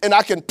groom, and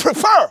I can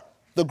prefer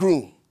the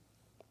groom.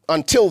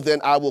 Until then,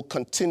 I will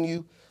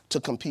continue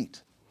to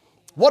compete.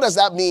 What does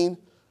that mean?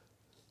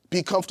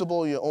 Be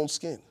comfortable in your own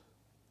skin.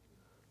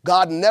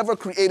 God never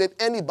created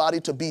anybody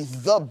to be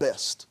the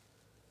best.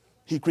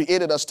 He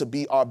created us to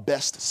be our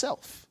best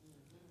self.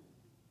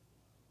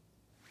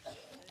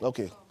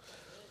 Okay.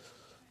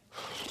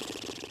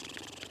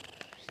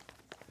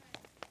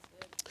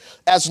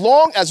 As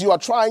long as you are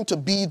trying to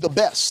be the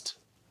best,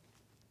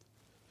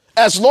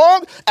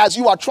 instead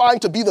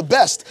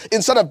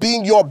of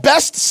being your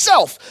best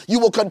self, you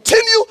will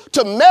continue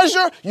to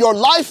measure your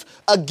life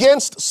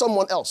against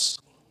someone else.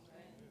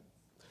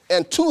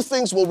 And two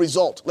things will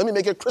result. Let me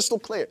make it crystal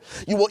clear.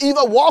 You will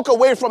either walk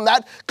away from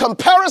that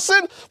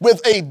comparison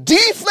with a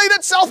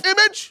deflated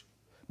self-image,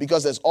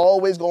 because there's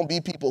always going to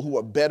be people who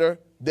are better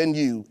than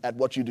you at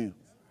what you do.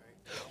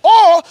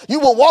 Or you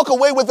will walk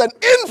away with an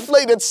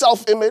inflated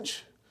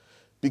self-image,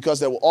 because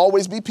there will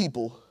always be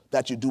people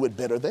that you do it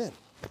better than.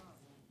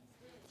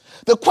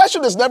 The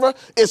question is never,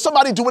 is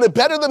somebody doing it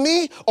better than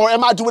me, or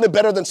am I doing it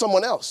better than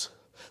someone else?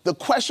 The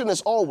question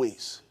is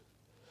always,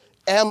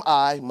 am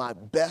I my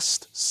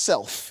best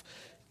self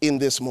in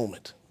this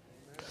moment?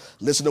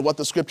 Listen to what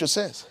the scripture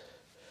says.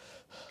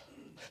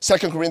 2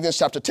 Corinthians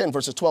chapter 10,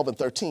 verses 12 and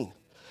 13.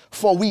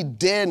 For we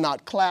dare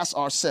not class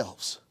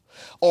ourselves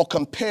or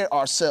compare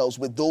ourselves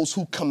with those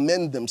who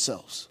commend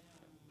themselves.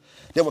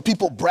 There were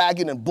people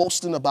bragging and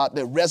boasting about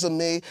their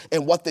resume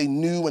and what they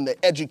knew and their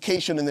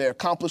education and their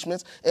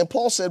accomplishments. And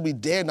Paul said we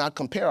dare not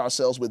compare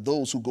ourselves with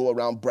those who go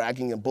around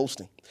bragging and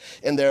boasting.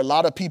 And there are a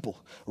lot of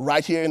people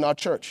right here in our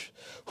church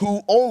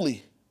who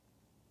only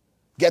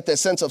get their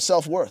sense of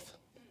self-worth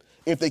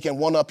if they can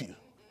one-up you.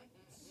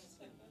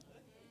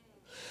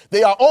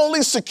 They are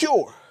only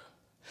secure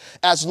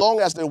as long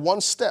as they're one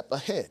step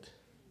ahead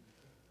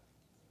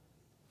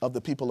of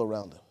the people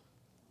around them.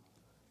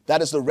 That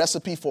is the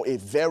recipe for a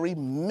very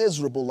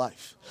miserable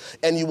life.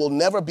 And you will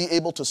never be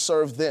able to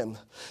serve them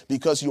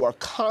because you are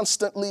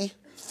constantly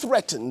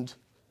threatened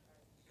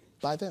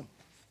by them.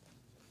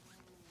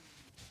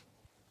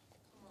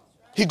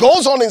 He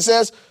goes on and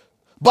says,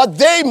 but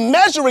they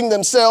measuring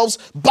themselves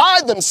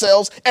by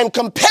themselves and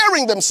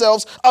comparing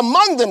themselves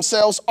among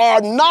themselves are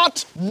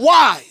not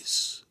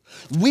wise.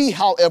 We,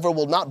 however,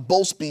 will not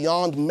boast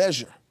beyond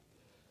measure,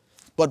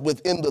 but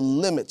within the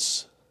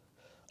limits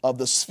of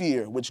the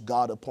sphere which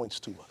God appoints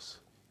to us.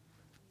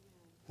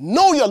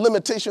 Know your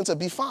limitations and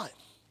be fine.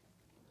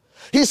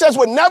 He says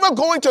we're never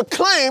going to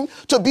claim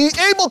to be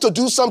able to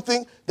do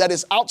something that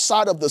is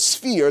outside of the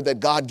sphere that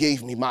God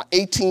gave me, my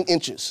 18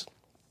 inches.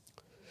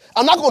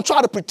 I'm not going to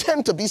try to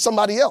pretend to be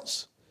somebody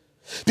else,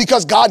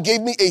 because God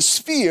gave me a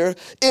sphere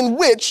in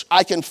which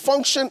I can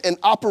function and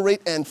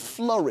operate and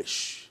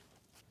flourish.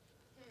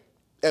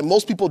 And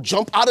most people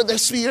jump out of their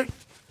sphere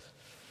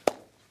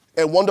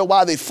and wonder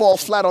why they fall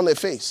flat on their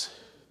face.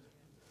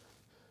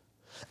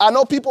 I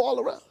know people all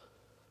around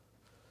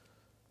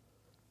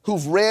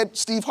who've read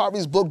Steve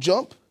Harvey's book,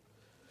 Jump,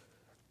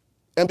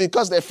 and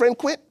because their friend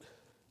quit,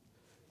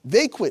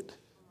 they quit.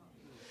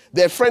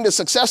 Their friend is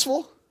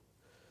successful,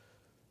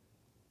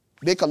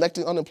 they're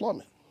collecting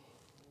unemployment.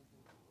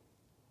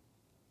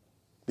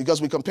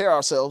 Because we compare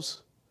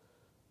ourselves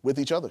with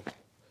each other.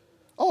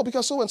 Oh,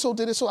 because so-and-so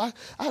did it, so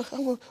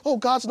oh,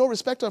 God's no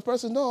respecter of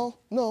persons.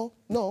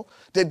 No.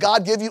 Did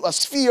God give you a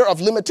sphere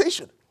of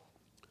limitation?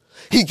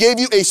 He gave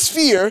you a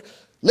sphere.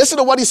 Listen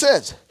to what he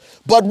says.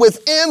 But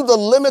within the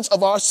limits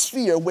of our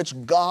sphere, which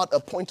God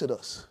appointed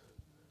us.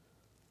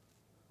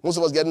 Most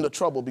of us get into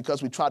trouble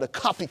because we try to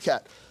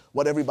copycat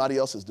what everybody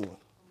else is doing.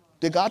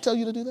 Did God tell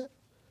you to do that?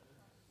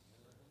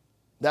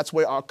 That's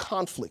where our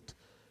conflict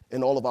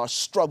and all of our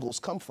struggles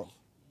come from.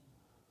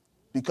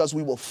 Because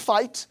we will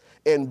fight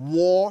and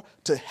war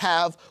to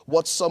have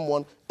what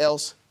someone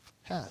else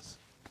has.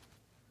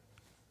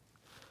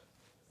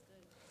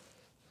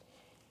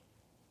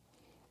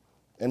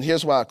 And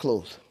here's why I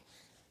close.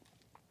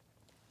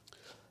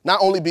 Not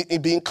only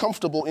being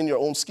comfortable in your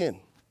own skin,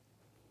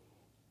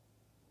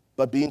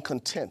 but being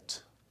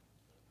content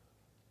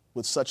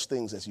with such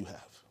things as you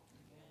have.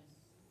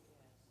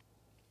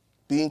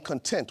 Being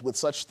content with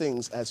such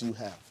things as you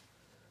have.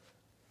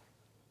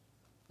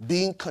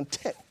 Being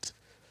content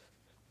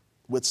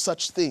with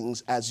such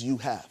things as you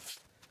have.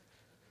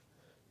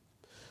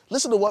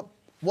 Listen to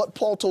what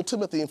Paul told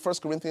Timothy in 1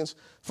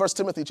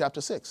 Timothy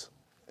chapter 6.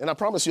 And I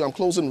promise you, I'm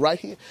closing right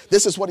here.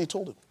 This is what he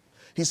told him.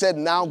 He said,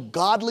 now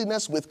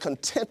godliness with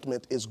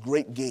contentment is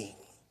great gain.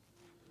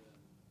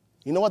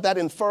 You know what that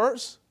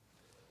infers?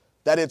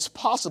 That it's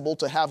possible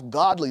to have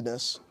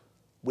godliness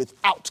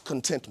without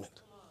contentment.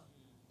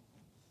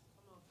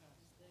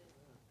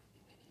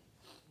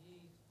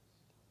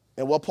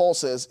 And what Paul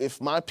says, if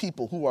my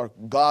people who are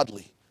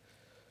godly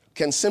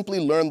can simply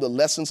learn the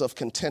lessons of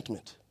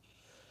contentment,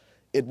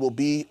 it will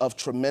be of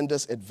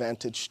tremendous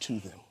advantage to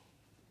them.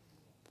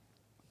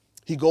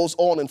 He goes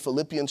on in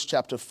Philippians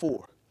chapter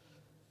 4,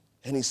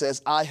 and he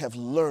says, I have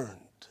learned,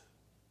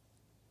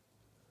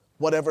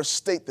 whatever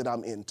state that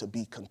I'm in, to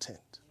be content.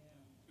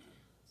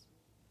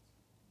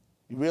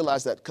 You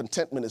realize that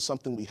contentment is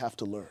something we have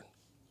to learn.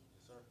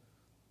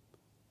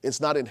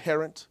 It's not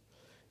inherent.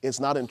 It's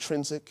not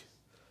intrinsic,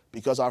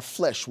 because our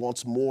flesh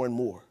wants more and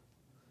more.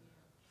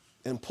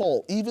 And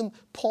even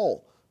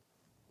Paul,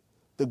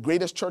 the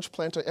greatest church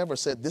planter ever,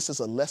 said, this is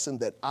a lesson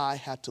that I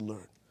had to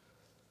learn,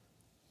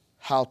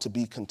 how to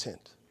be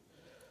content.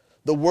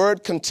 The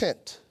word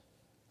content,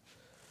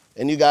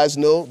 and you guys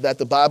know that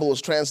the Bible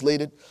was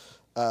translated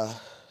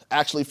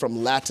actually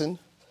from Latin,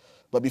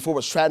 but before it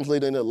was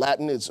translated into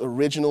Latin, its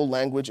original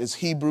language is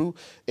Hebrew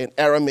and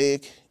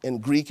Aramaic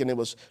and Greek, and it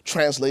was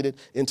translated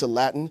into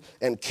Latin.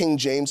 And King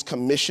James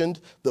commissioned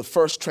the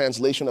first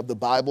translation of the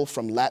Bible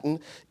from Latin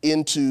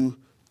into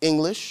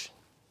English.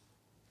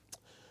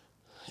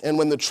 And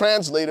when the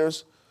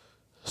translators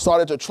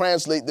started to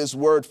translate this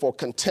word for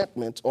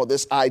contentment, or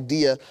this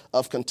idea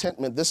of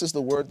contentment, this is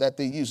the word that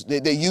they used.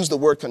 They used the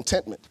word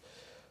contentment.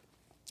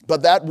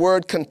 But that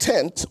word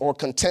content or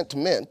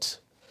contentment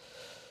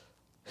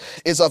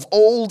is of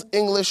Old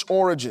English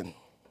origin.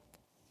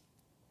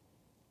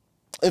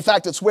 In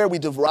fact, it's where we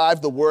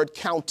derive the word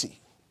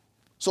county.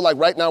 So like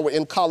right now we're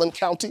in Collin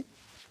County,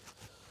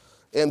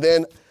 and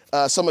then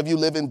some of you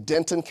live in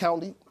Denton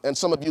County, and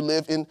some of you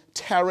live in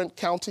Tarrant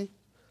County.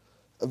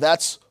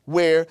 That's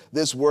where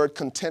this word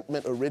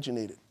contentment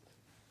originated.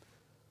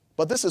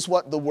 But this is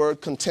what the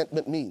word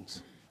contentment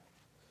means.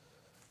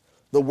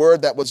 The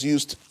word that was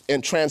used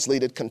and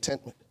translated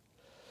contentment.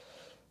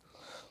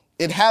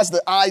 It has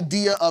the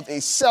idea of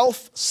a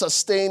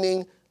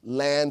self-sustaining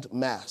land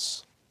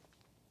mass.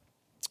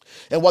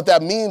 And what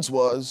that means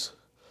was,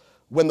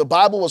 when the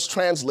Bible was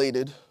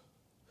translated,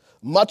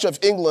 much of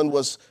England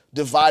was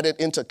divided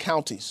into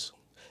counties,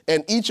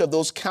 and each of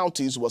those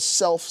counties was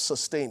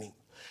self-sustaining.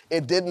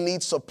 It didn't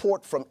need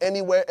support from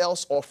anywhere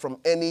else or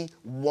from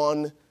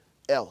anyone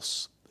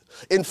else.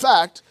 In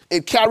fact,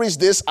 it carries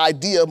this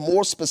idea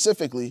more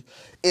specifically.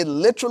 It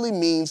literally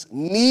means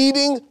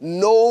needing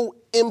no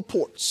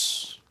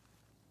imports.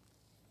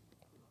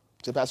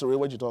 Say, Pastor Ray,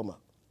 what are you talking about?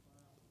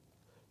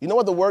 You know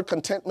what the word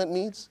contentment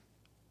means?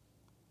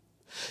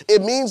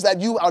 It means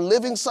that you are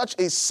living such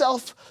a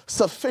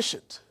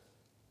self-sufficient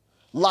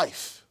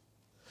life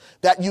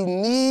that you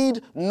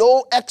need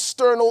no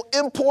external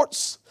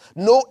imports,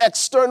 no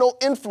external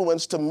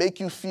influence to make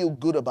you feel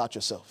good about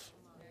yourself.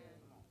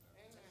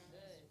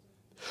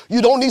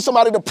 You don't need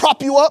somebody to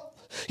prop you up.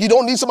 You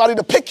don't need somebody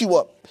to pick you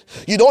up.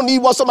 You don't need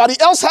what somebody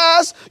else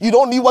has. You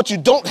don't need what you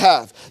don't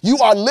have. You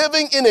are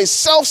living in a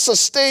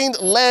self-sustained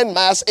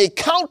landmass, a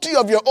county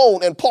of your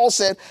own. And Paul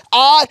said,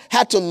 I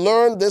had to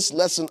learn this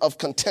lesson of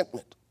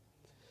contentment,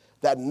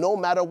 that no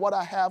matter what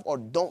I have or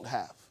don't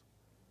have,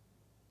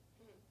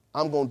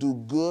 I'm going to do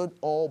good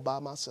all by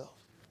myself.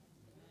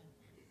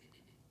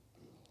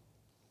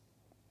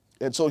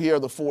 And so here are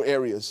the 4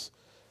 areas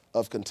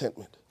of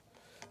contentment.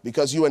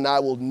 Because you and I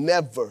will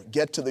never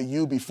get to the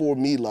you before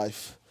me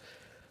life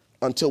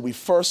until we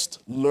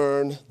first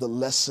learn the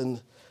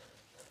lesson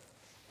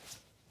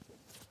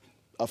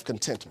of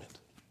contentment.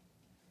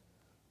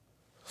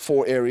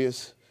 4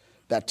 areas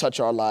that touch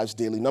our lives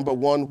daily. Number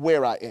 1,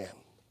 where I am.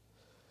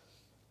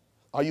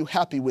 Are you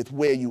happy with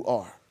where you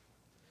are?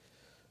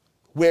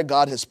 Where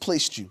God has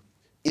placed you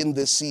in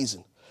this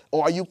season?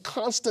 Or are you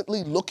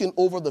constantly looking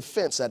over the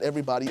fence at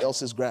everybody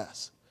else's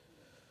grass?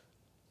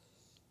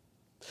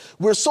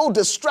 We're so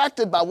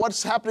distracted by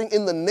what's happening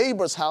in the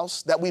neighbor's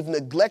house that we've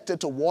neglected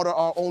to water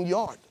our own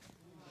yard.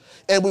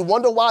 And we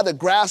wonder why the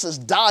grass is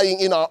dying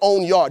in our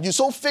own yard. You're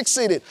so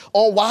fixated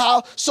on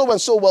how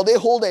so-and-so, well, they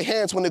hold their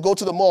hands when they go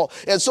to the mall.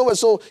 And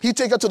so-and-so, he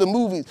take her to the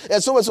movies.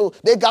 And so-and-so,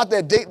 they got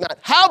their date night.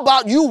 How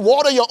about you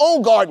water your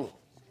own garden?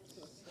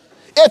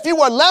 If you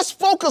were less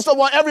focused on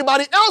what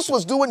everybody else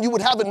was doing, you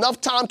would have enough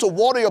time to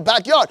water your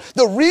backyard.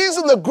 The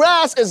reason the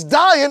grass is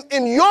dying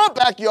in your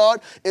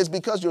backyard is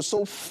because you're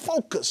so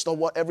focused on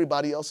what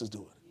everybody else is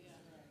doing.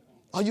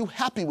 Are you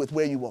happy with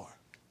where you are?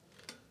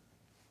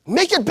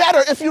 Make it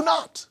better if you're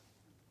not.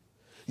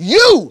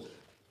 You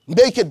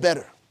make it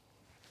better.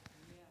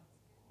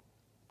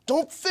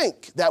 Don't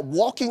think that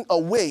walking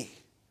away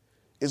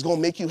is going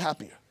to make you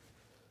happier.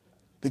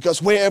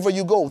 Because wherever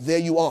you go, there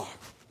you are.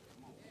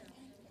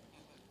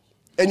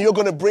 And you're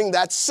going to bring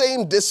that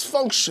same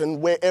dysfunction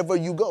wherever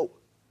you go.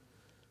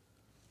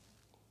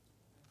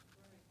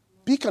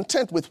 Be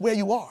content with where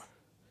you are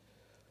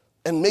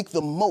and make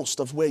the most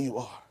of where you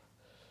are.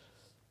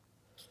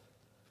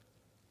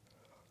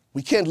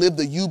 We can't live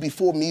the you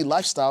before me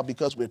lifestyle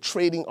because we're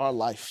trading our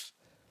life,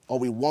 or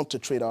we want to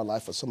trade our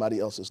life for somebody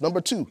else's. Number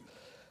 2,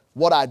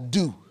 what I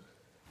do.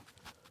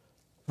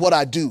 What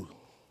I do.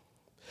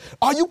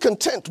 Are you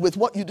content with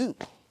what you do?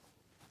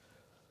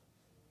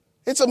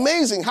 It's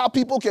amazing how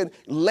people can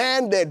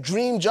land their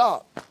dream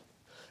job,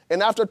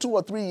 and after 2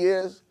 or 3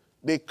 years,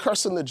 they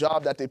curse in the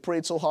job that they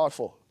prayed so hard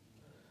for.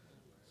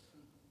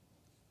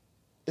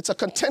 It's a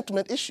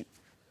contentment issue.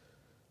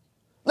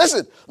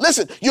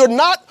 Listen, you're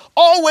not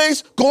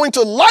always going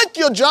to like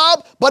your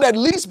job, but at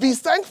least be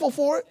thankful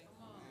for it.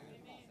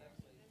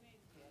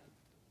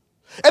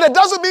 And it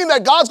doesn't mean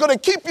that God's going to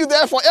keep you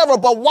there forever,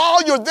 but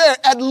while you're there,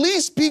 at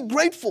least be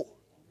grateful.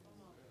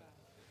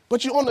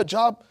 But you're on the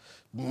job,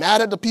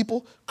 mad at the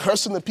people,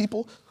 cursing the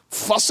people,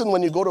 fussing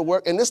when you go to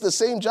work. And this is the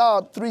same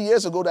job 3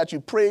 years ago that you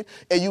prayed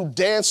and you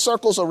danced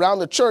circles around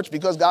the church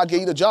because God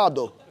gave you the job,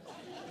 though.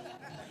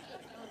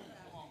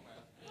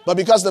 But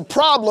because the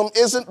problem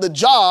isn't the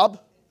job,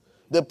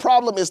 the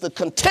problem is the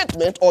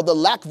contentment or the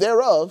lack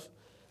thereof,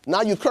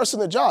 now you're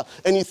cursing the job.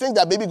 And you think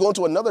that maybe going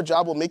to another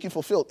job will make you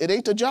fulfilled. It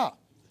ain't the job.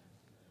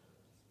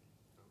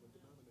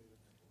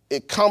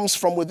 It comes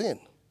from within.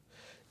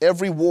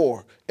 Every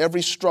war,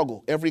 every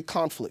struggle, every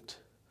conflict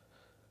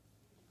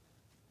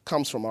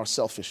comes from our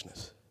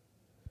selfishness.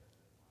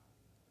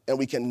 And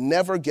we can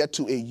never get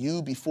to a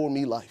you before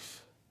me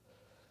life.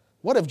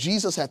 What if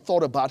Jesus had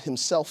thought about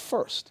himself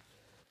first?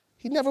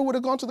 He never would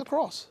have gone to the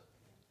cross.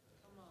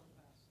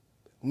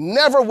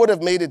 Never would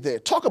have made it there.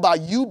 Talk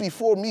about you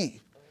before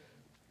me.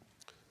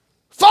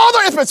 Father,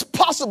 if it's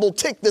possible,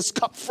 take this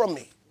cup from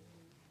me.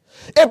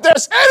 If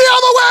there's any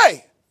other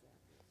way,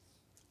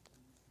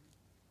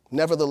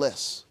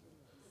 nevertheless,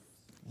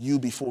 you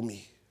before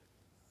me.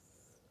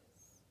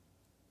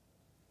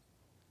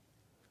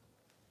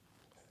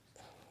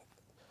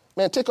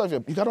 Man, take off you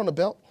got on a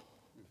belt?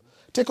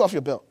 Take off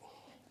your belt.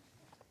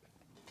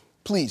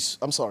 Please,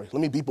 I'm sorry. Let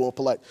me be more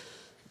polite.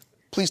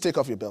 Please take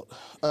off your belt.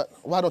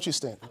 Why don't you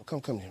stand?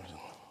 Come here.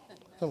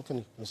 Come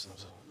here.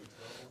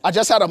 I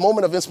just had a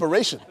moment of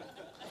inspiration.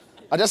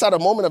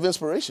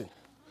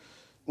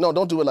 No,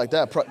 don't do it like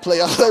that,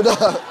 player.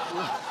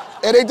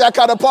 It ain't that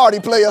kind of party,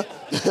 player.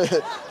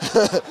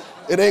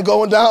 It ain't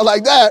going down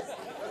like that.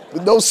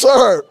 No,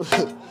 sir.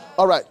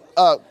 All right.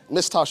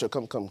 Miss Tasha,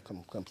 come,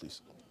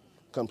 please.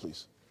 Come,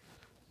 please.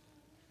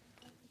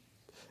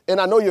 And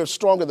I know you're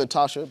stronger than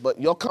Tasha, but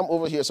you'll come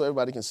over here so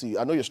everybody can see you.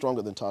 I know you're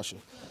stronger than Tasha.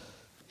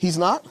 He's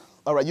not?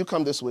 All right, you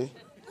come this way.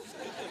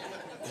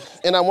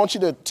 And I want you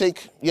to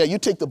take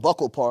the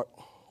buckle part,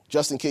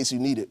 just in case you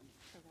need it,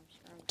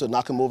 to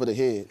knock him over the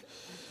head.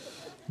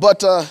 But,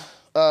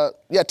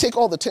 take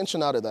all the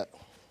tension out of that.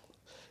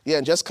 Yeah,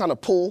 and just kind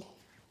of pull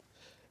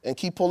and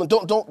keep pulling.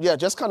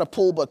 Just kind of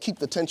pull, but keep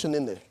the tension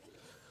in there.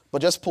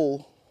 But just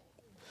pull.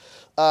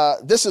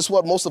 This is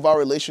what most of our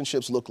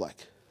relationships look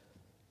like.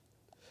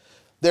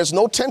 There's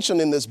no tension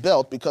in this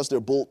belt because they're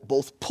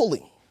both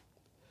pulling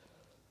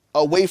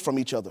away from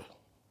each other.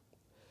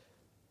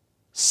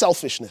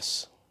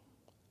 Selfishness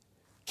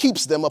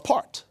keeps them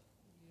apart.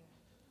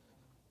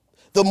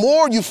 The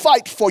more you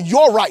fight for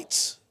your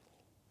rights,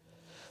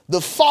 the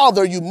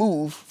farther you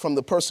move from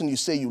the person you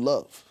say you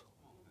love.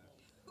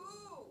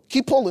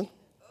 Keep pulling.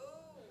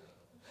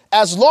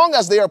 As long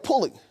as they are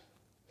pulling,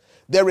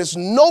 there is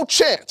no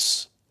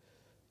chance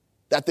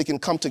that they can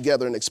come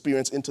together and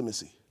experience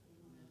intimacy.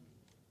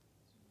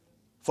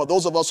 For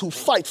those of us who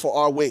fight for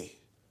our way,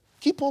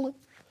 keep pulling.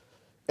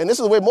 And this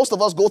is the way most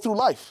of us go through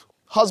life.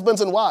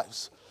 Husbands and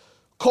wives,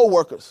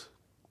 co-workers.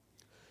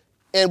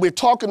 And we're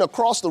talking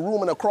across the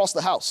room and across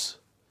the house,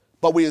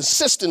 but we're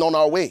insisting on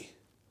our way.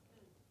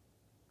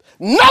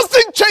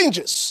 Nothing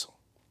changes.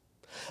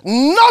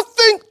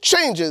 Nothing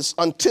changes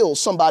until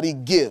somebody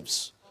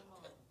gives.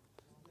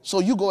 So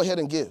you go ahead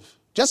and give.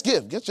 Just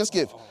give. Just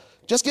give.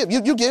 Just give.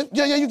 You give.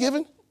 Yeah, you're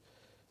giving.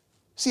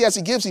 See, as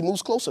he gives, he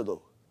moves closer,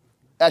 though.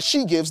 As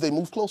she gives, they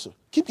move closer.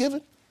 Keep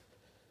giving.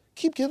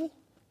 Keep giving.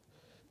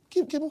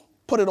 Keep giving.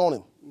 Put it on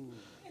him.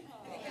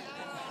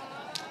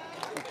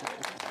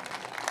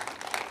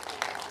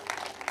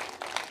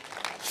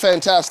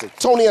 Fantastic.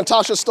 Tony and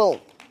Tasha Stone.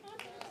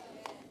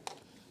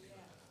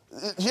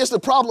 Here's the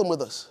problem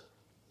with us.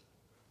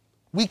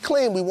 We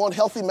claim we want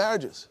healthy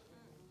marriages.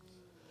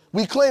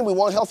 We claim we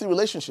want healthy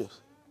relationships.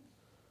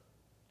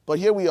 But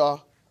here we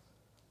are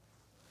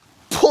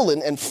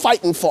pulling and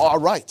fighting for our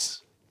rights.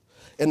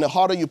 And the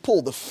harder you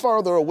pull, the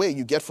further away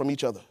you get from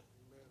each other.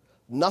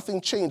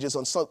 Nothing changes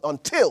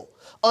until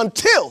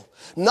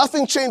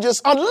nothing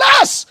changes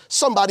unless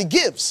somebody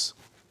gives.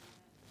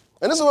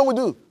 And this is what we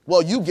do.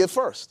 Well, you give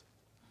first.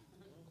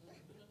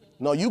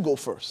 No, you go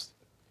first.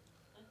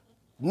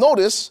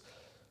 Notice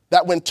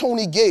that when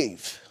Tony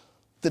gave,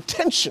 the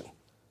tension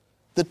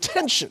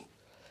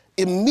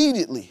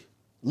immediately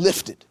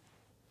lifted.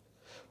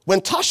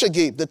 When Tasha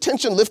gave, the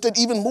tension lifted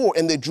even more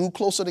and they drew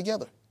closer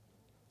together.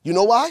 You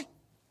know why?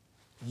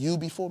 You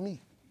before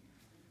me.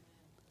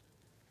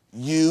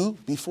 You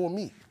before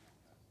me.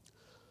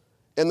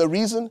 And the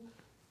reason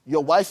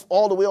your wife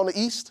all the way on the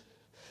east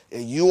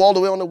and you all the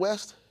way on the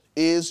west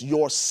is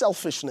your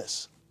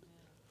selfishness.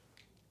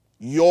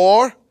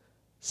 Your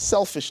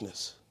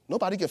selfishness.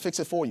 Nobody can fix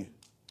it for you.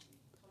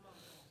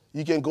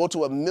 You can go to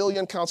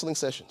 1,000,000 counseling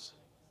sessions.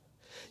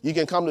 You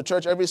can come to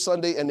church every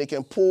Sunday and they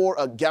can pour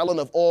a gallon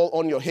of oil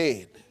on your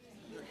head.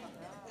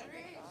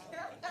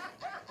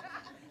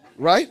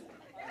 Right?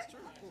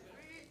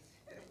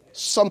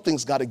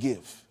 Something's got to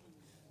give.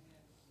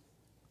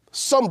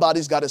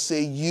 Somebody's got to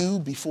say you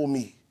before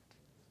me.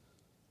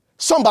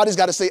 Somebody's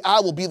got to say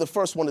I will be the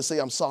first one to say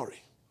I'm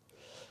sorry.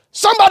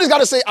 Somebody's got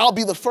to say I'll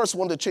be the first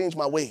one to change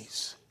my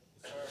ways.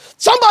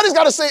 Somebody's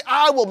got to say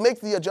I will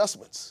make the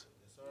adjustments.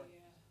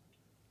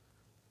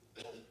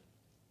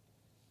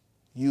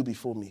 You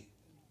before me.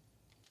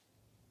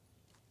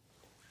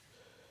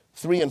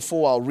 3 and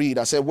 4 I'll read.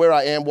 I said, where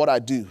I am, what I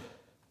do.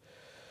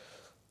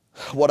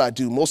 What I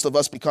do. Most of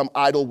us become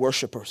idol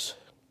worshipers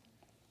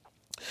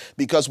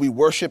because we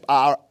worship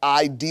our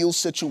ideal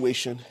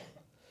situation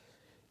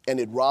and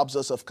it robs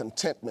us of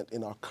contentment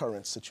in our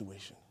current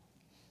situation.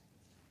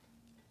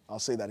 I'll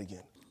say that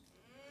again.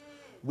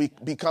 We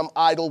become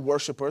idol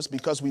worshipers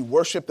because we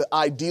worship the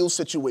ideal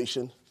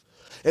situation.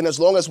 And as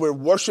long as we're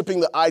worshiping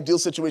the ideal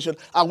situation,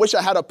 I wish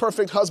I had a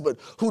perfect husband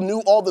who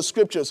knew all the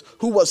scriptures,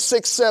 who was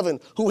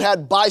 6'7", who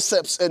had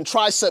biceps and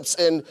triceps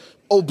and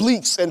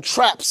obliques and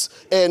traps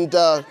and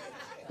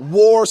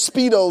wore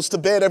Speedos to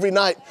bed every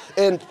night.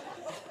 And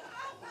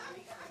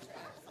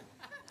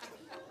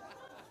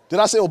did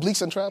I say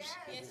obliques and traps?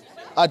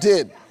 I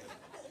did.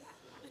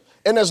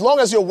 And as long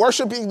as you're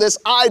worshiping this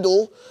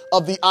idol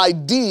of the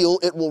ideal,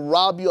 it will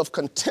rob you of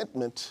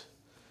contentment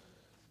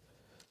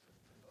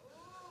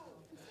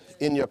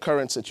in your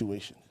current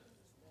situation.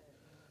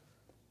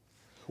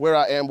 Where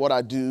I am, what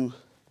I do,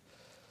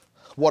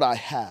 what I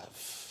have.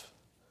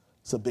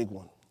 It's a big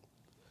one.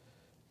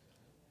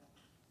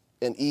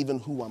 And even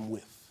who I'm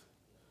with.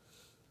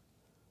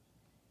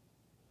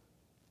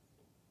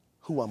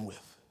 Who I'm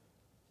with.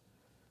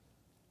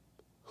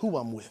 Who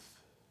I'm with.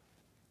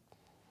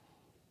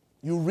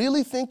 You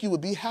really think you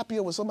would be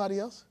happier with somebody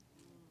else?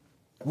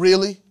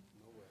 Really?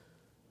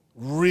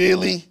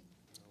 Really?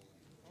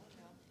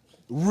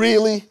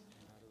 Really?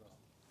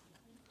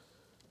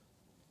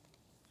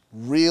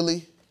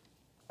 Really?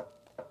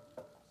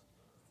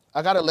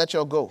 I got to let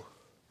y'all go.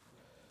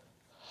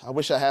 I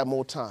wish I had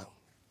more time.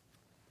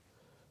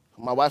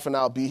 My wife and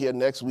I will be here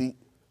next week.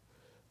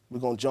 We're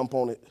going to jump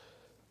on it.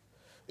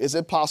 Is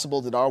it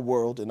possible that our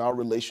world and our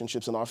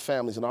relationships and our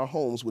families and our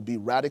homes would be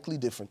radically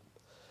different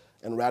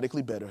and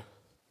radically better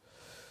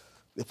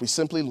if we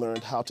simply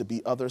learned how to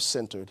be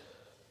other-centered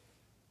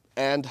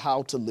and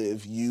how to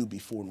live you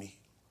before me?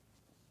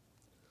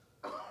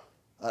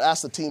 I'll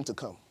ask the team to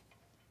come.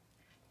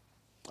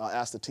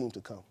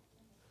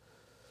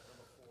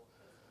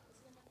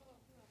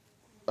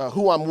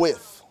 Who I'm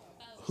with.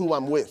 Who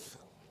I'm with.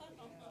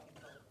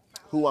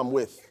 Who I'm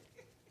with.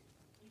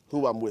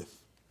 Who I'm with.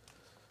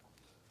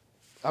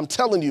 I'm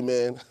telling you,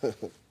 man.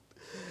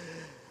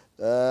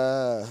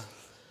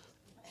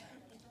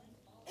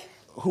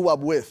 Who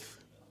I'm with.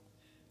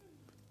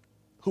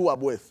 Who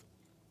I'm with.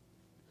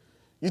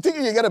 You think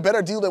you can get a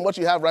better deal than what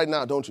you have right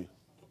now, don't you?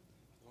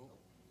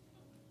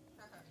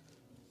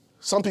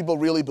 Some people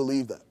really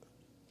believe that.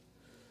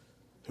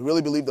 They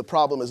really believe the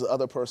problem is the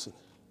other person.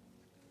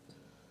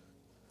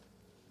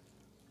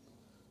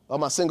 All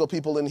my single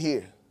people in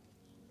here.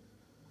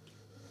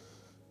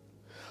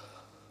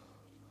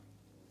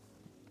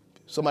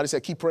 Somebody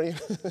said, keep praying.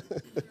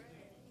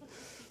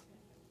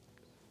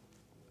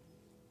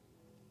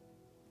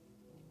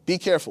 Be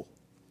careful.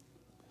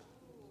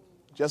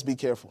 Just be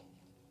careful.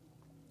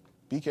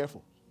 Be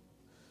careful.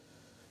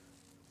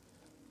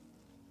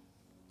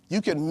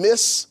 You can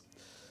miss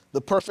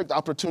the perfect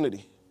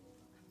opportunity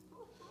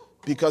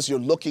because you're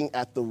looking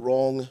at the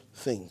wrong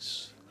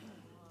things.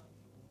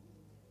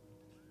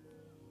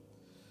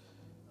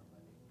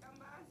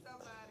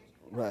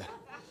 Right.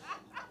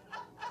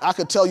 I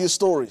could tell you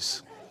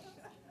stories.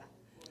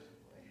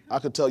 I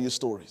could tell you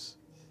stories.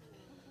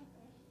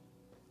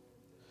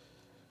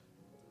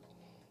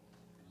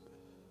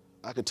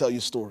 I could tell you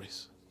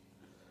stories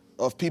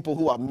of people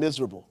who are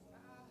miserable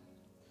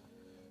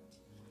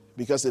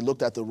because they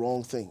looked at the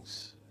wrong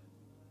things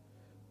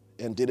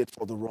and did it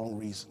for the wrong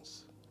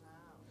reasons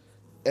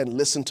and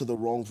listened to the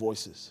wrong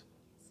voices.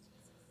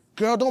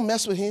 Girl, don't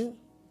mess with him.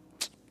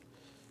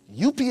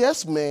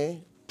 UPS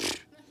man.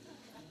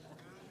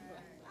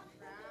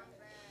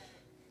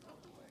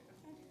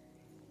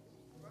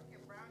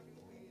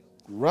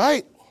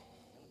 Right.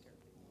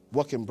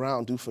 What can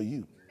Brown do for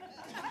you?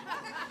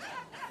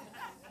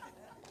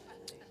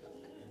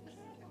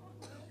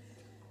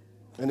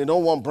 And they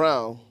don't want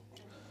Brown.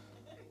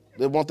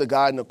 They want the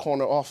guy in the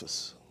corner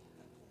office.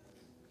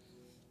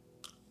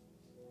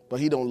 But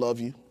he don't love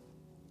you.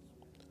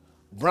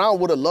 Brown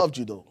would have loved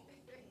you, though.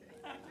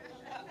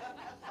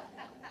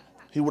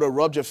 He would have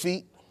rubbed your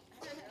feet,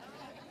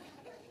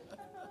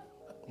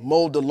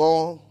 mowed the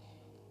lawn.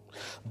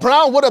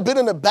 Brown would have been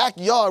in the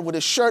backyard with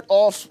his shirt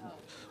off,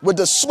 with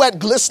the sweat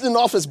glistening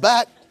off his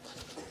back.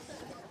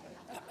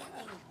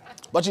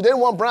 But you didn't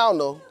want Brown,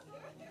 though.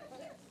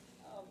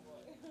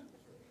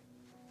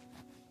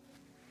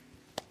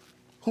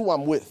 Who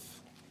I'm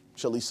with,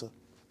 Shalisa.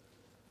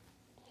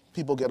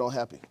 People get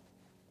unhappy.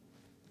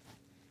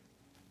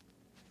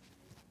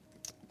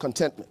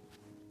 Contentment.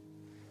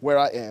 Where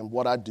I am,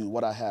 what I do,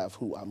 what I have,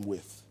 who I'm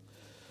with.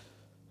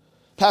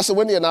 Pastor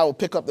Wendy and I will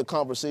pick up the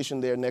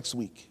conversation there next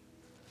week.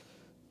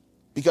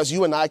 Because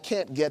you and I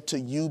can't get to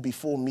you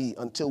before me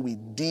until we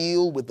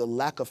deal with the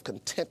lack of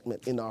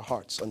contentment in our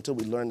hearts, until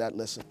we learn that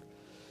lesson.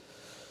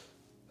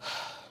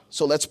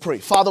 So let's pray.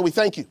 Father, we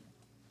thank you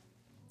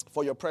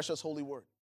for your precious holy word.